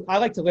I like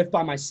to lift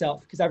by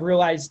myself because I've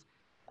realized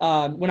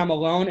when I'm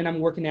alone and I'm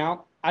working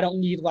out, I don't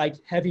need like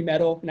heavy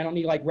metal and I don't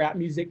need like rap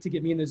music to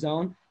get me in the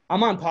zone.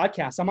 I'm on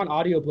podcasts. I'm on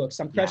audiobooks.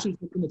 I'm crushing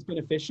something that's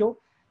beneficial.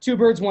 2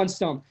 birds, 1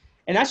 stone.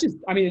 And that's just,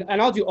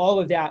 and I'll do all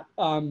of that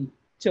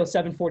till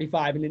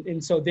 7:45.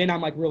 And so then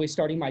I'm like really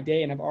starting my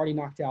day and I've already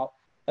knocked out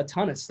a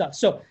ton of stuff.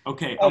 So,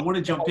 okay. I want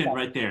to jump in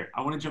right there.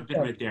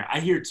 I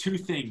hear 2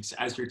 things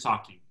as you're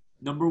talking.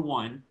 Number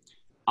 1,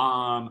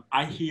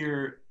 I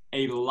hear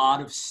a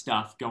lot of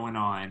stuff going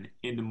on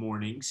in the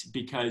mornings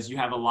because you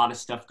have a lot of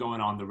stuff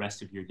going on the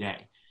rest of your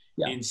day.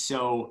 And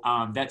so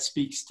that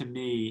speaks to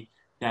me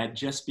that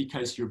just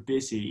because you're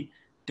busy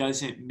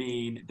doesn't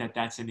mean that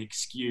that's an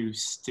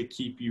excuse to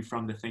keep you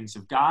from the things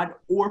of God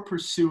or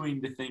pursuing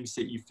the things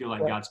that you feel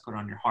like God's put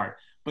on your heart.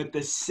 But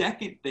the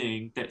second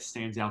thing that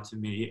stands out to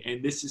me,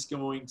 and this is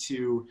going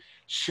to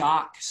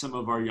shock some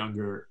of our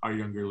younger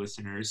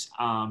listeners,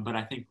 but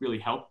I think really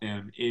help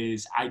them,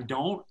 is I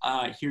don't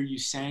hear you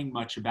saying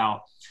much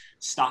about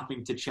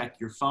stopping to check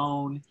your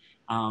phone,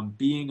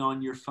 being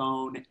on your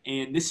phone.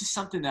 And this is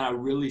something that I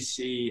really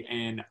see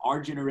in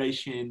our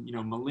generation,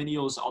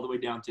 millennials all the way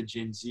down to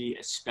Gen Z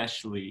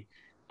especially,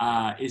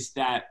 is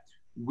that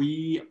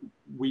we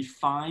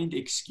find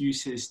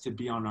excuses to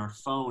be on our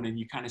phone. And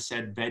you kind of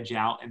said veg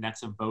out, and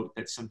that's a vote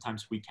that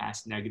sometimes we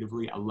cast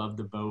negatively. I love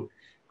the vote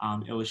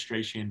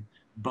illustration,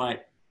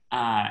 but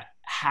I'm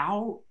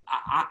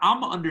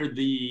under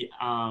the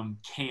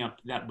camp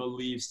that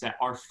believes that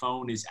our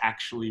phone is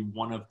actually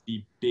one of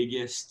the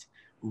biggest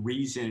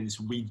reasons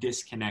we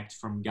disconnect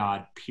from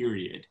God,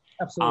 period.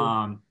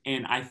 Absolutely.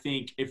 And I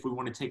think if we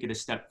want to take it a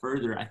step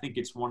further, I think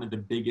it's one of the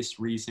biggest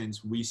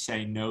reasons we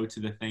say no to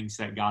the things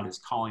that God is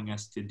calling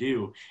us to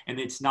do. And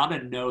it's not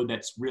a no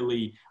that's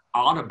really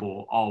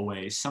audible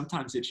always.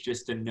 Sometimes it's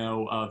just a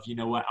no of, you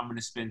know what, I'm going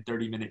to spend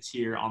 30 minutes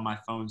here on my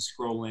phone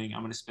scrolling.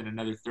 I'm going to spend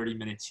another 30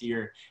 minutes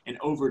here. And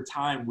over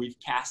time, we've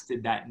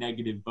casted that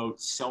negative vote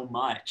so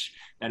much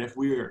that if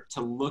we were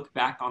to look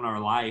back on our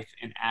life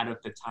and add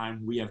up the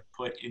time we have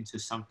put into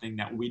something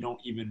that we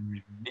don't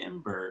even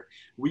remember,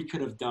 we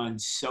could have done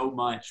so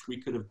much. We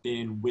could have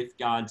been with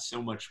God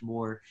so much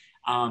more.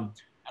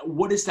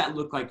 What does that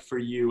look like for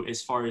you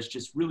as far as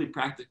just really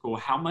practical?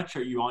 How much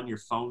are you on your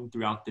phone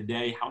throughout the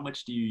day? How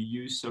much do you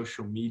use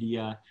social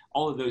media?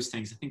 All of those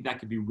things. I think that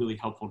could be really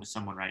helpful to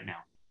someone right now.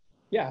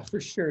 Yeah, for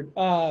sure.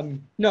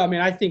 No, I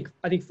mean, I think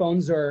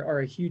phones are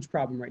a huge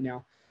problem right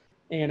now,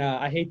 and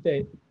I hate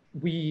that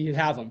we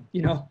have them.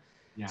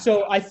 Yeah.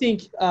 So I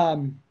think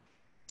I'm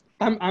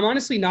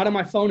honestly not on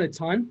my phone a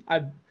ton.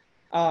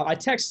 I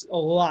text a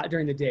lot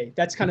during the day.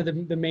 That's kind of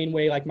the main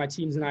way like my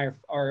teams and I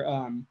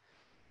are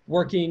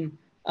working.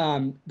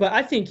 But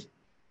I think,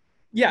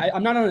 yeah,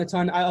 I'm not on a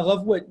ton. I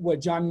love what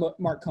John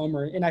Mark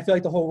Comer, and I feel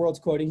like the whole world's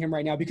quoting him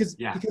right now because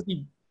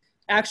he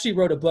actually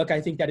wrote a book,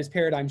 I think, that is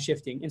paradigm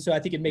shifting. And so I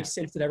think it makes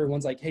sense that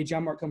everyone's like, hey,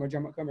 John Mark Comer.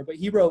 But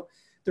he wrote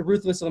The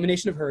Ruthless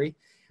Elimination of Hurry.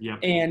 Yeah.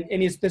 And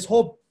this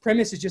whole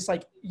premise is just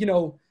like,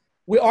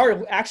 we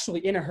are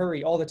actually in a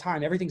hurry all the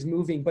time. Everything's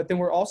moving, but then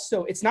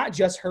it's not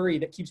just hurry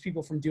that keeps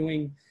people from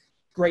doing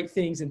great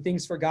things and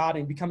things for God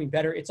and becoming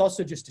better. It's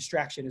also just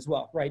distraction as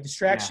well, right?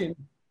 Distraction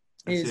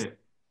is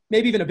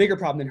maybe even a bigger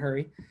problem than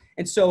hurry.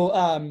 And so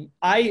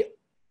I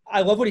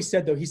love what he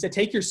said, though. He said,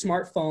 take your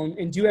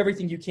smartphone and do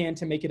everything you can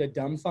to make it a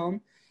dumb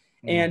phone.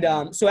 Mm-hmm.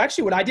 And so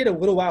actually what I did a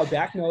little while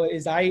back, Noah,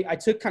 is I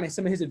took kind of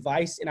some of his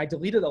advice and I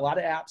deleted a lot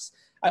of apps.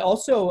 I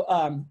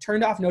also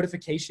turned off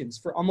notifications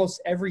for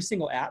almost every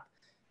single app.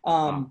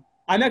 I'm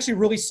actually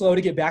really slow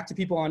to get back to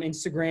people on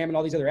Instagram and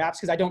all these other apps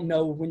because I don't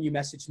know when you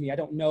messaged me. I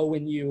don't know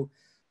when you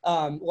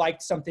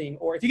liked something,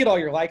 or if you get all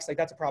your likes, like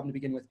that's a problem to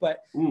begin with. But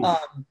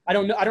I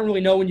don't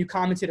really know when you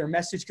commented or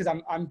messaged because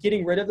I'm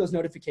getting rid of those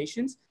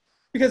notifications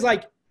because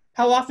like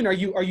how often are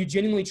you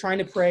genuinely trying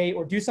to pray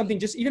or do something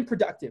just even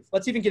productive?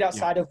 Let's even get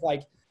outside of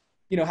like,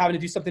 having to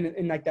do something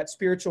in like that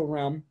spiritual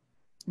realm,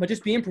 but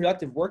just being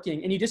productive,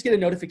 working, and you just get a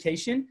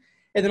notification.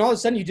 And then all of a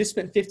sudden you just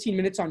spent 15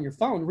 minutes on your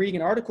phone reading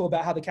an article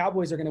about how the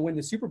Cowboys are going to win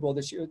the Super Bowl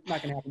this year. It's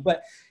not going to happen,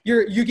 but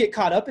you get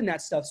caught up in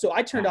that stuff. So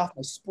I turned off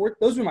my sport.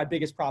 Those were my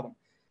biggest problem.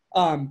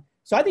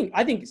 So I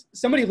think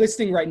somebody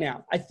listening right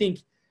now, I think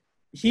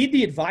heed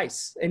the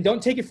advice and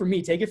don't take it from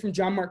me. Take it from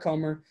John Mark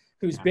Comer,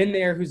 who's been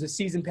there, who's a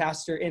seasoned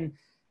pastor. And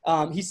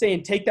he's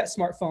saying, take that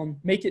smartphone,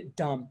 make it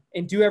dumb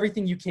and do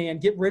everything you can.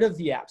 Get rid of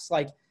the apps.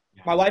 Like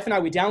my wife and I,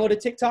 we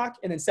downloaded TikTok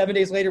and then 7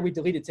 days later we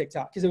deleted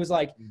TikTok because it was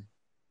like,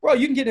 bro,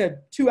 you can get a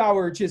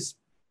 2-hour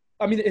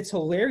it's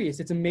hilarious.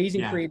 It's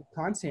amazing creative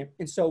content.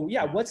 And so,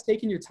 what's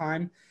taking your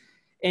time?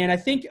 And I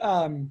think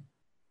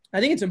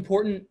it's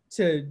important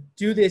to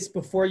do this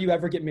before you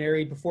ever get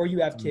married, before you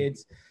have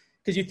kids,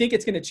 because you think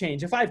it's going to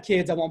change. If I have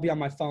kids, I won't be on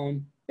my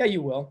phone. Yeah,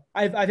 you will.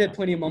 I've had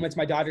plenty of moments.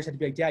 My daughter's had to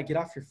be like, Dad, get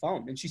off your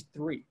phone. And she's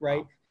 3,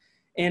 right?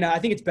 And I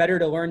think it's better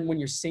to learn when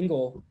you're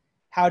single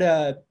how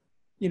to,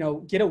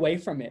 get away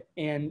from it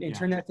and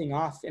turn that thing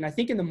off. And I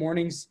think in the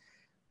mornings,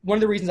 one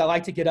of the reasons I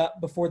like to get up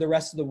before the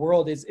rest of the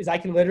world is I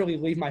can literally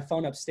leave my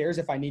phone upstairs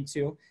if I need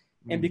to.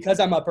 And because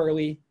I'm up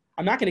early,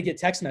 I'm not going to get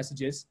text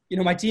messages.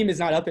 My team is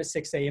not up at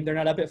 6 a.m. They're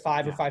not up at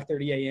 5 or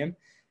 5:30 a.m.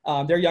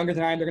 They're younger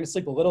than I am. They're going to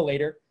sleep a little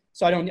later.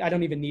 So I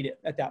don't even need it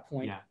at that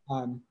point.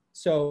 I've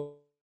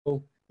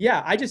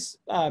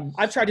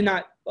tried to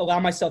not allow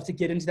myself to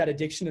get into that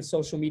addiction of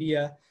social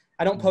media.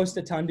 I don't post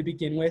a ton to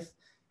begin with.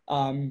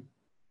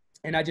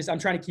 And I'm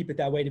trying to keep it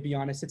that way, to be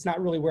honest. It's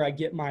not really where I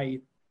get my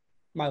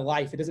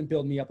life. It doesn't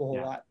build me up a whole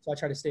lot. So I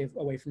try to stay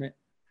away from it.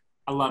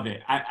 I love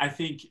it. I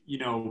think,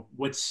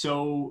 what's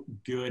so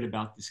good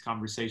about this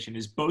conversation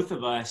is both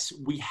of us,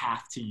 we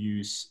have to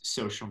use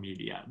social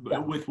media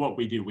with what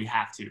we do. We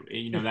have to,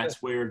 and,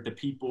 that's where the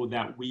people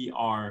that we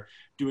are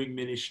doing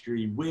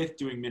ministry with,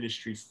 doing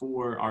ministry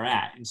for are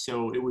at. And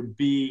so it would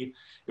be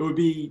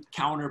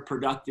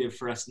counterproductive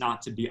for us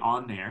not to be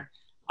on there.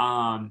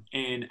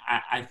 And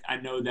I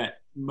know that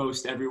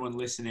most everyone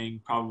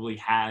listening probably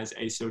has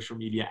a social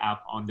media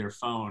app on their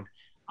phone.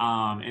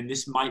 And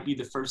this might be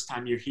the first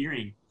time you're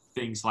hearing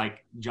things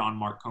like John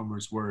Mark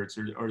Comer's words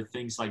or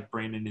things like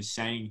Brandon is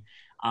saying.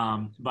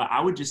 But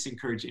I would just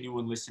encourage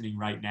anyone listening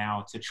right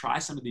now to try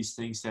some of these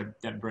things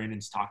that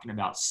Brandon's talking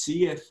about.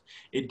 See if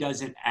it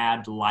doesn't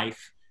add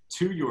life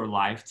to your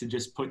life to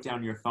just put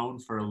down your phone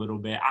for a little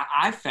bit.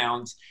 I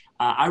found,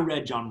 I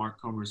read John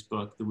Mark Comer's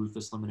book, The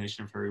Ruthless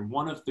Elimination of Hurry,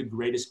 one of the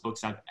greatest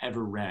books I've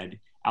ever read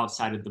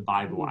outside of the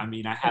Bible. I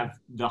mean, I have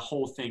the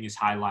whole thing is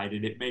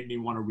highlighted. It made me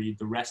want to read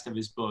the rest of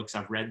his books.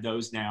 I've read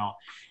those now.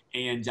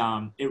 And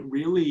it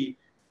really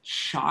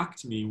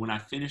shocked me when I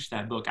finished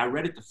that book. I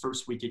read it the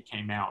first week it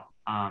came out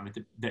at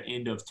the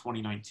end of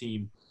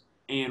 2019.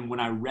 And when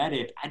I read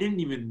it, I didn't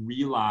even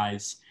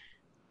realize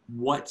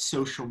what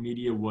social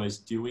media was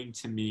doing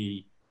to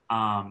me,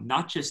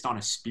 not just on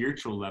a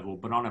spiritual level,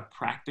 but on a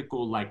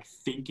practical,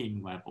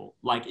 thinking level.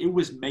 My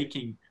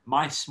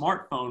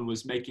smartphone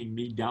was making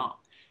me dumb.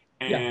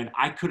 and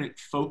I couldn't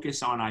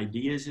focus on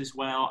ideas as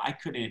well.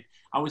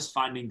 I was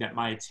finding that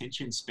my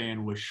attention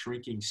span was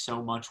shrinking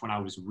so much when I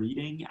was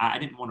reading. I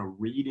didn't want to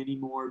read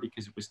anymore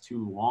because it was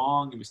too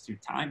long. It was too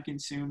time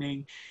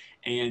consuming.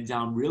 And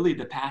really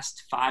the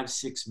past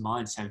 5-6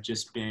 months have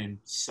just been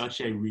such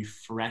a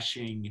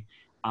refreshing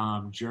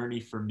journey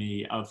for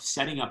me of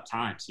setting up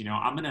times.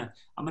 I'm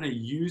gonna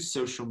use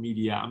social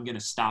media. I'm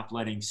gonna stop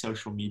letting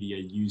social media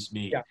use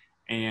me. Yeah.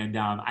 And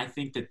I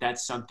think that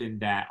that's something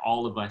that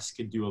all of us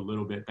could do a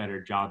little bit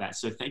better job at.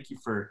 So thank you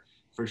for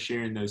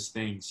sharing those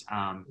things.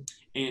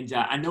 And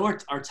I know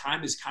our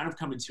time is kind of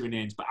coming to an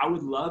end, but I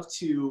would love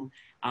to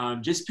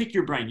just pick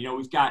your brain.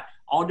 We've got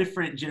all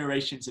different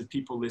generations of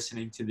people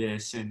listening to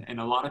this, and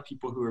a lot of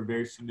people who are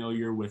very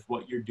familiar with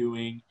what you're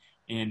doing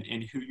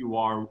and who you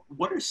are.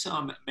 What are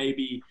some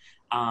maybe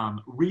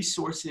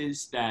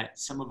resources that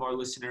some of our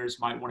listeners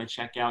might want to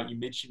check out? You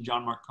mentioned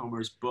John Mark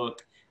Comer's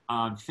book.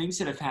 Things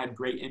that have had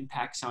great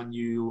impacts on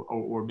you,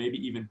 or maybe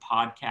even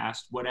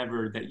podcast,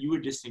 whatever, that you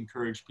would just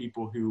encourage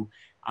people who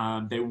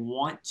they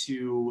want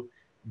to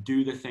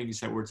do the things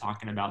that we're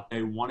talking about.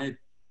 They wanted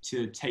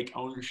to take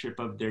ownership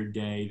of their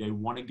day. They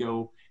want to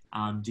go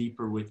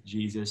deeper with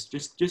Jesus.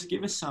 Just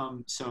give us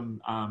some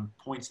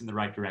points in the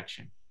right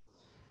direction.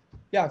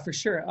 Yeah, for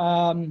sure.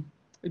 Man,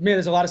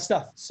 there's a lot of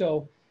stuff.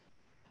 So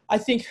I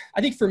think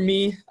for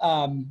me,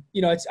 I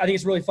think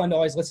it's really fun to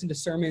always listen to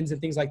sermons and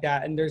things like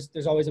that. And there's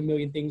always a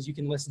million things you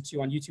can listen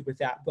to on YouTube with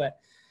that. But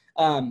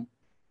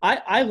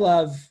I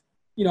love,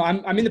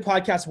 I'm in the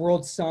podcast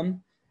world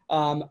some.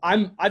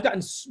 I've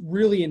gotten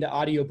really into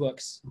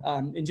audiobooks.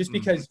 And just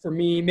because for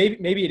me,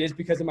 maybe it is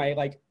because of my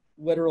like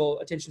literal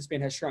attention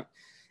span has shrunk.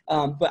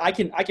 But I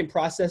can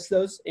process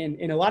those. And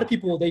a lot of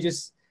people, they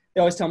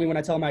always tell me when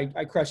I tell them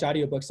I crush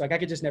audiobooks, like I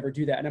could just never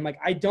do that. And I'm like,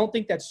 I don't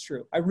think that's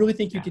true. I really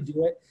think you could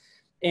do it.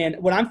 And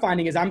what I'm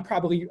finding is I'm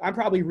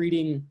probably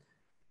reading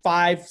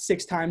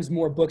 5-6 times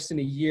more books in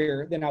a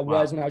year than I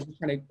was when I was just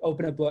trying to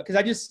open a book. Cause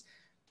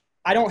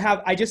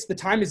the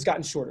time has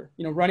gotten shorter,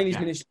 running these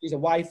ministries, a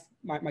wife,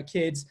 my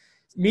kids,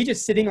 me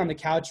just sitting on the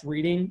couch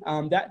reading,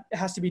 that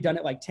has to be done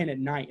at like 10 at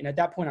night. And at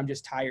that point I'm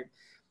just tired.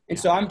 And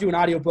so I'm doing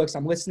audiobooks,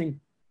 I'm listening.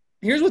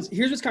 Here's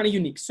what's kind of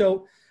unique.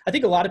 So I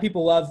think a lot of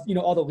people love,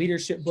 all the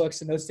leadership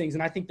books and those things.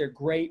 And I think they're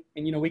great.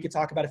 And, we could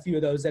talk about a few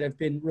of those that have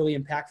been really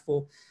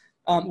impactful.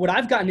 What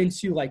I've gotten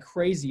into like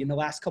crazy in the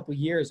last couple of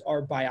years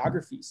are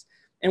biographies.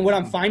 And what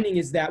I'm finding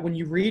is that when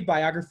you read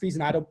biographies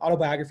and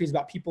autobiographies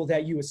about people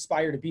that you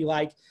aspire to be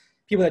like,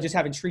 people that just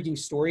have intriguing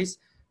stories,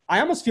 I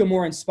almost feel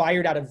more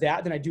inspired out of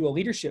that than I do a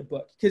leadership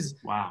book. Because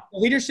the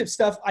leadership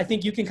stuff, I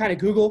think you can kind of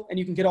Google and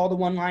you can get all the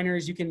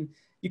one-liners. You can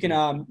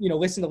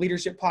listen to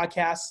leadership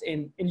podcasts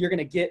and you're going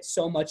to get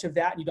so much of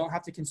that and you don't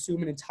have to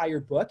consume an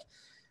entire book.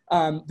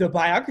 The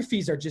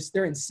biographies are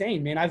they're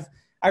insane, man.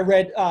 I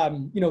read,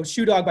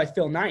 Shoe Dog by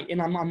Phil Knight,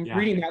 and I'm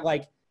reading that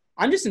like,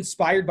 I'm just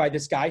inspired by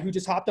this guy who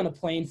just hopped on a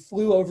plane,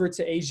 flew over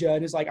to Asia,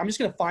 and is like, I'm just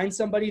going to find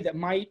somebody that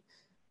might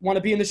want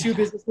to be in the shoe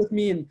business with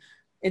me.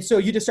 And so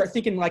you just start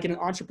thinking like in an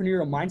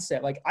entrepreneurial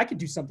mindset, like I could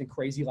do something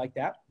crazy like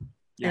that.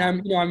 Yeah.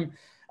 And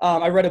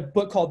I read a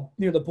book called,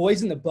 The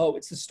Boys in the Boat.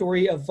 It's the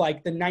story of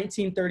like the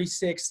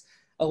 1936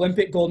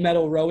 Olympic gold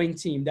medal rowing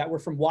team that were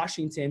from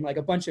Washington, like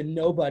a bunch of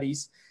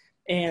nobodies,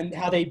 and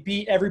how they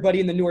beat everybody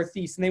in the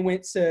Northeast. And they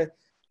went to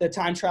the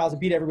time trials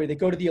and beat everybody. They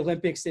go to the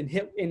Olympics in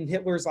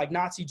Hitler's like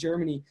Nazi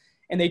Germany,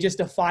 and they just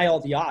defy all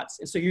the odds.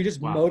 And so you're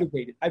just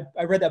motivated.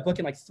 I read that book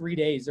in like 3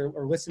 days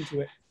or listened to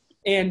it.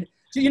 And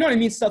so, you know what I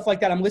mean? Stuff like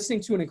that. I'm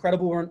listening to an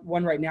incredible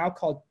one right now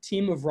called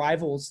Team of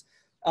Rivals.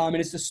 And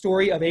it's the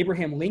story of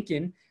Abraham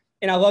Lincoln.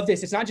 And I love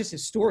this. It's not just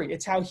his story.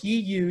 It's how he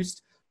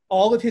used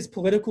all of his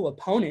political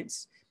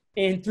opponents,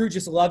 and through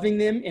just loving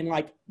them and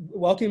like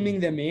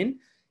welcoming them in,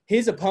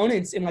 his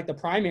opponents in like the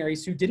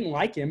primaries who didn't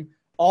like him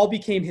all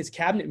became his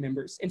cabinet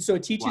members. And so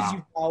it teaches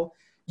you how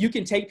you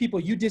can take people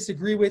you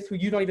disagree with, who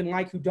you don't even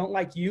like, who don't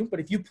like you.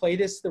 But if you play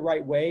this the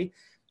right way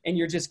and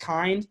you're just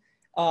kind,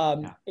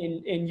 and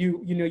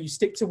you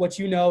stick to what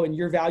you know and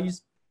your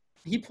values,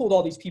 he pulled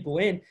all these people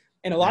in.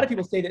 And a lot of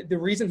people say that the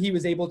reason he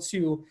was able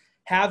to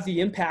have the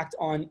impact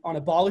on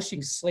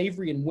abolishing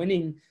slavery and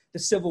winning the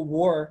Civil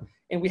War,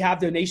 and we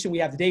have the nation we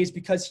have today, is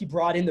because he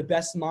brought in the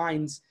best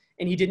minds,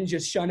 and he didn't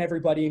just shun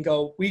everybody and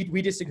go,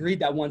 we disagreed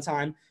that one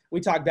time, we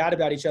talk bad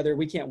about each other,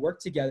 we can't work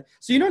together.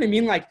 So you know what I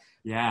mean? Like,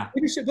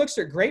 leadership books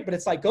are great, but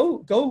it's like,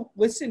 go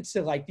listen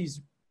to like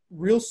these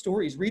real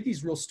stories, read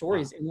these real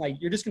stories, and like,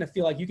 you're just going to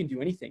feel like you can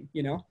do anything,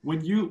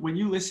 When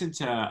you listen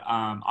to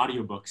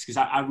audiobooks, because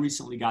I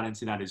recently got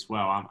into that as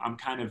well. I'm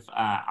kind of,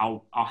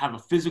 I'll have a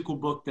physical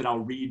book that I'll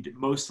read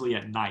mostly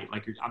at night.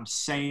 Like I'm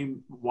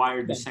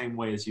wired the same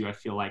way as you, I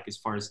feel like, as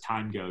far as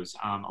time goes.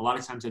 A lot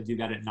of times I do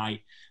that at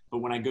night, but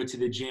when I go to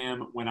the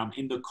gym, when I'm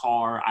in the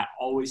car, I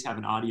always have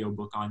an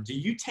audiobook on. Do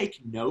you take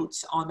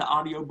notes on the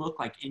audiobook,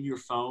 like in your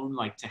phone,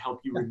 like to help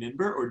you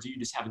remember, or do you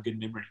just have a good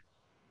memory?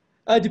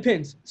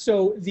 Depends.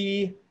 So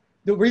the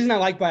reason I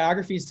like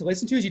biographies to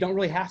listen to is you don't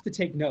really have to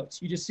take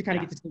notes. You just kind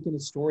of get to take in the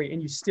story,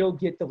 and you still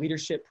get the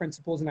leadership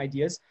principles and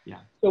ideas. Yeah.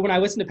 So when I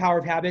listen to Power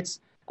of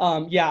Habits,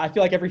 Yeah, I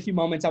feel like every few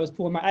moments I was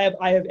pulling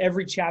I have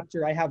every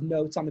chapter, I have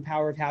notes on the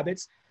power of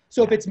habits.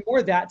 So if Yeah. it's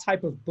more that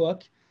type of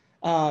book,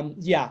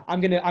 yeah, I'm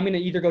gonna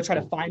either go try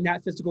to find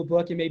that physical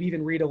book and maybe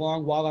even read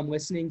along while I'm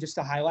listening just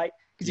to highlight.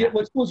 Because Yeah.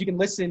 what's cool is you can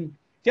listen,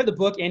 if you have the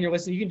book and you're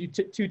listening, you can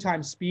do two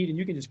times speed and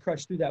you can just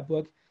crush through that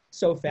book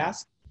so Yeah.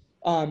 fast.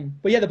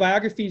 But yeah, the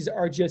biographies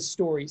are just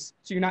stories.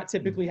 So you're not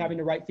typically Mhm. having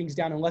to write things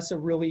down unless a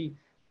really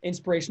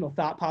inspirational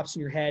thought pops in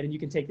your head and you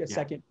can take a Yeah.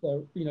 second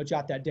to,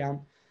 jot that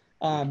down.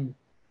 Yeah.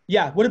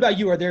 Yeah. What about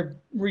you? Are there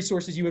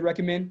resources you would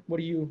recommend? What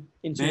are you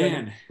into right now?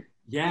 Man,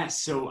 yeah.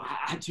 So,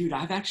 dude,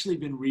 I've actually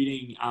been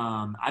reading.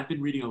 I've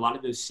been reading a lot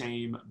of those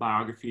same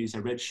biographies. I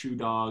read Shoe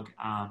Dog.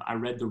 I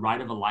read The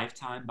Ride of a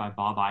Lifetime by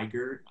Bob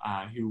Iger,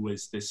 who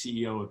was the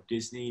CEO of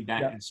Disney.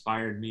 That Yeah.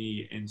 inspired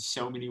me in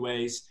so many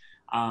ways.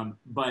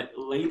 But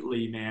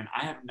lately, man,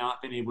 I have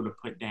not been able to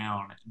put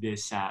down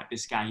this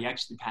guy. He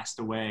actually passed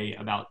away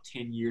about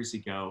 10 years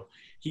ago.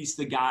 He's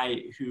the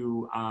guy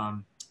who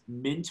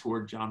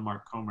mentored John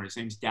Mark Comer. His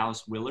name's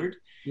Dallas Willard.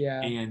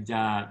 Yeah. And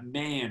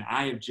man,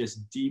 I have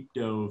just deep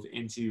dove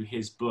into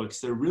his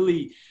books. They're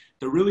really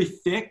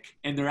thick,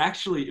 and they're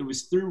actually, it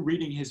was through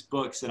reading his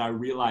books that I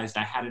realized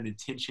I had an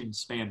attention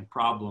span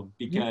problem, Mhm.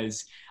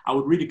 because I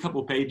would read a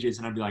couple pages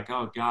and I'd be like,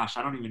 oh gosh,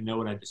 I don't even know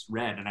what I just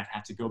read, and I'd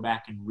have to go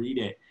back and read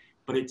it.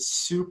 But it's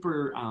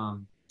super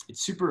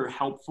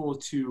helpful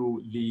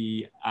to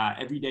the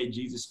everyday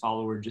Jesus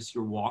follower, just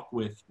your walk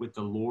with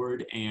the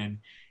Lord. And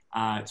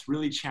it's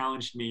really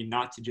challenged me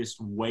not to just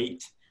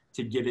wait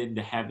to get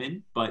into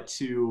heaven, but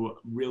to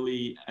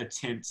really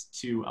attempt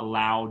to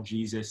allow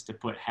Jesus to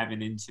put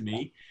heaven into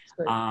me.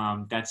 Great.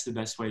 That's the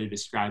best way to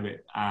describe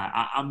it.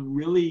 I'm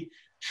really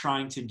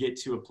trying to get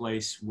to a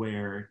place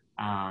where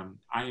I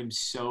am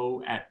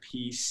so at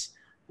peace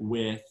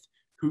with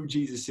who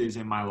Jesus is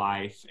in my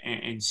life,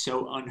 and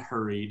so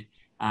unhurried,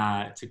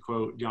 to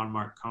quote John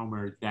Mark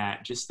Comer,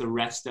 that just the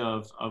rest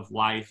of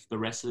life, the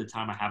rest of the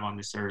time I have on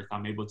this earth,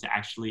 I'm able to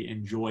actually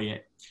enjoy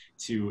it,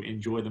 to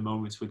enjoy the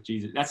moments with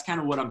Jesus. That's kind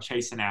of what I'm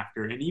chasing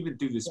after. And even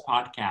through this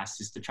podcast,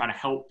 is to try to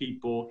help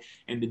people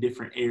in the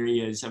different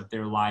areas of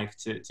their life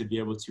to be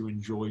able to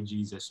enjoy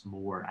Jesus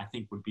more, I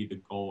think would be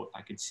the goal, if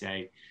I could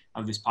say,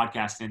 of this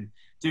podcast. And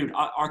dude,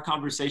 our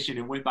conversation,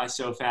 it went by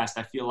so fast.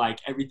 I feel like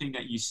everything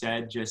that you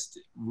said just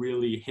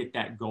really hit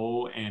that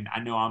goal. And I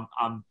know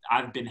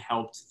I've been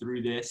helped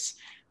through this.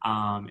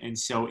 And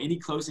so any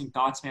closing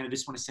thoughts, man? I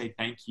just want to say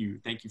thank you.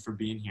 Thank you for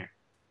being here.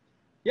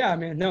 Yeah,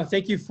 man. No,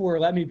 thank you for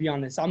letting me be on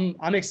this. I'm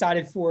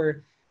excited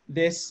for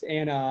this,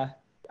 and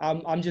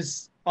I'm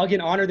just I'll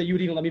get honored that you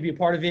would even let me be a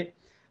part of it.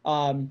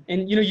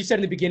 And you said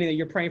in the beginning that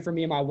you're praying for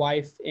me and my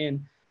wife,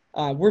 and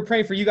we're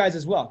praying for you guys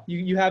as well.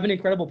 You have an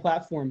incredible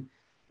platform,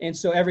 and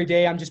so every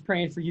day I'm just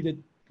praying for you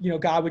that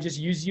God would just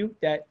use you.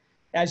 That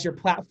as your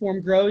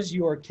platform grows,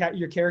 your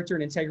character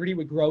and integrity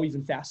would grow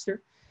even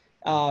faster.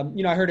 I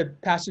heard a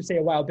pastor say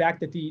a while back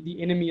that the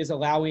enemy is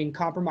allowing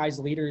compromised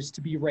leaders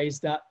to be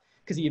raised up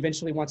because he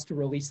eventually wants to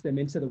release them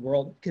into the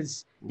world,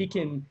 because he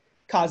can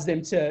cause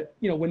them to,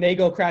 when they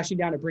go crashing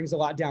down, it brings a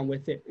lot down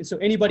with it. And so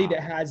anybody Wow.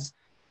 that has,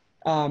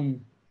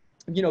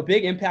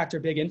 big impact or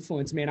big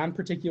influence, man, I'm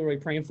particularly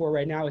praying for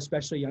right now,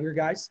 especially younger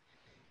guys.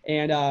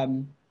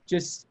 And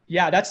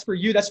that's for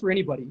you. That's for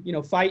anybody.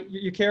 Fight.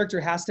 Your character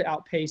has to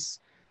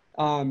outpace,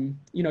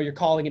 your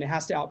calling, and it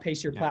has to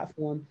outpace your Yeah.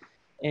 platform.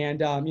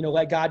 And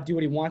let God do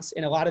what He wants.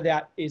 And a lot of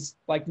that is,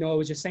 like Noah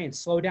was just saying,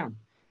 slow down.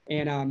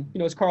 And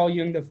it's Carl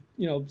Jung,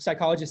 the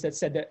psychologist, that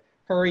said that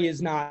hurry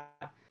is not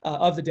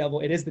of the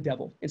devil; it is the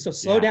devil. And so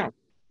slow Yeah. down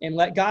and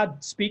let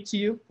God speak to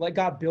you. Let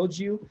God build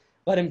you.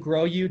 Let Him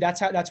grow you.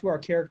 That's where our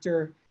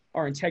character,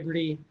 our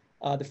integrity,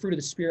 the fruit of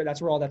the Spirit.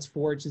 That's where all that's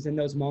forged, is in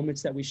those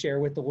moments that we share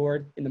with the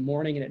Lord in the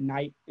morning and at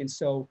night. And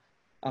so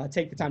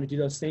take the time to do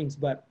those things.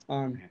 But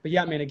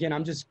yeah, man. Again,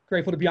 I'm just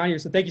grateful to be on here.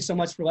 So thank you so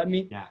much for letting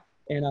me. Yeah.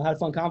 And I had a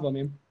fun convo,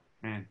 man.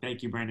 Man,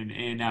 thank you, Brandon.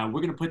 And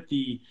we're going to put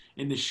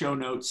in the show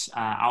notes,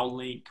 I'll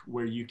link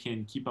where you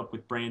can keep up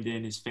with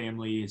Brandon, his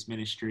family, his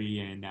ministry,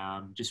 and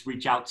just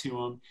reach out to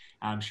him.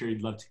 I'm sure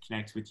he'd love to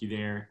connect with you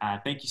there.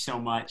 Thank you so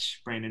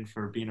much, Brandon,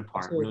 for being a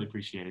part. Absolutely. Really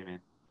appreciate it, man.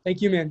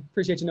 Thank you, man.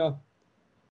 Appreciate you, Noah.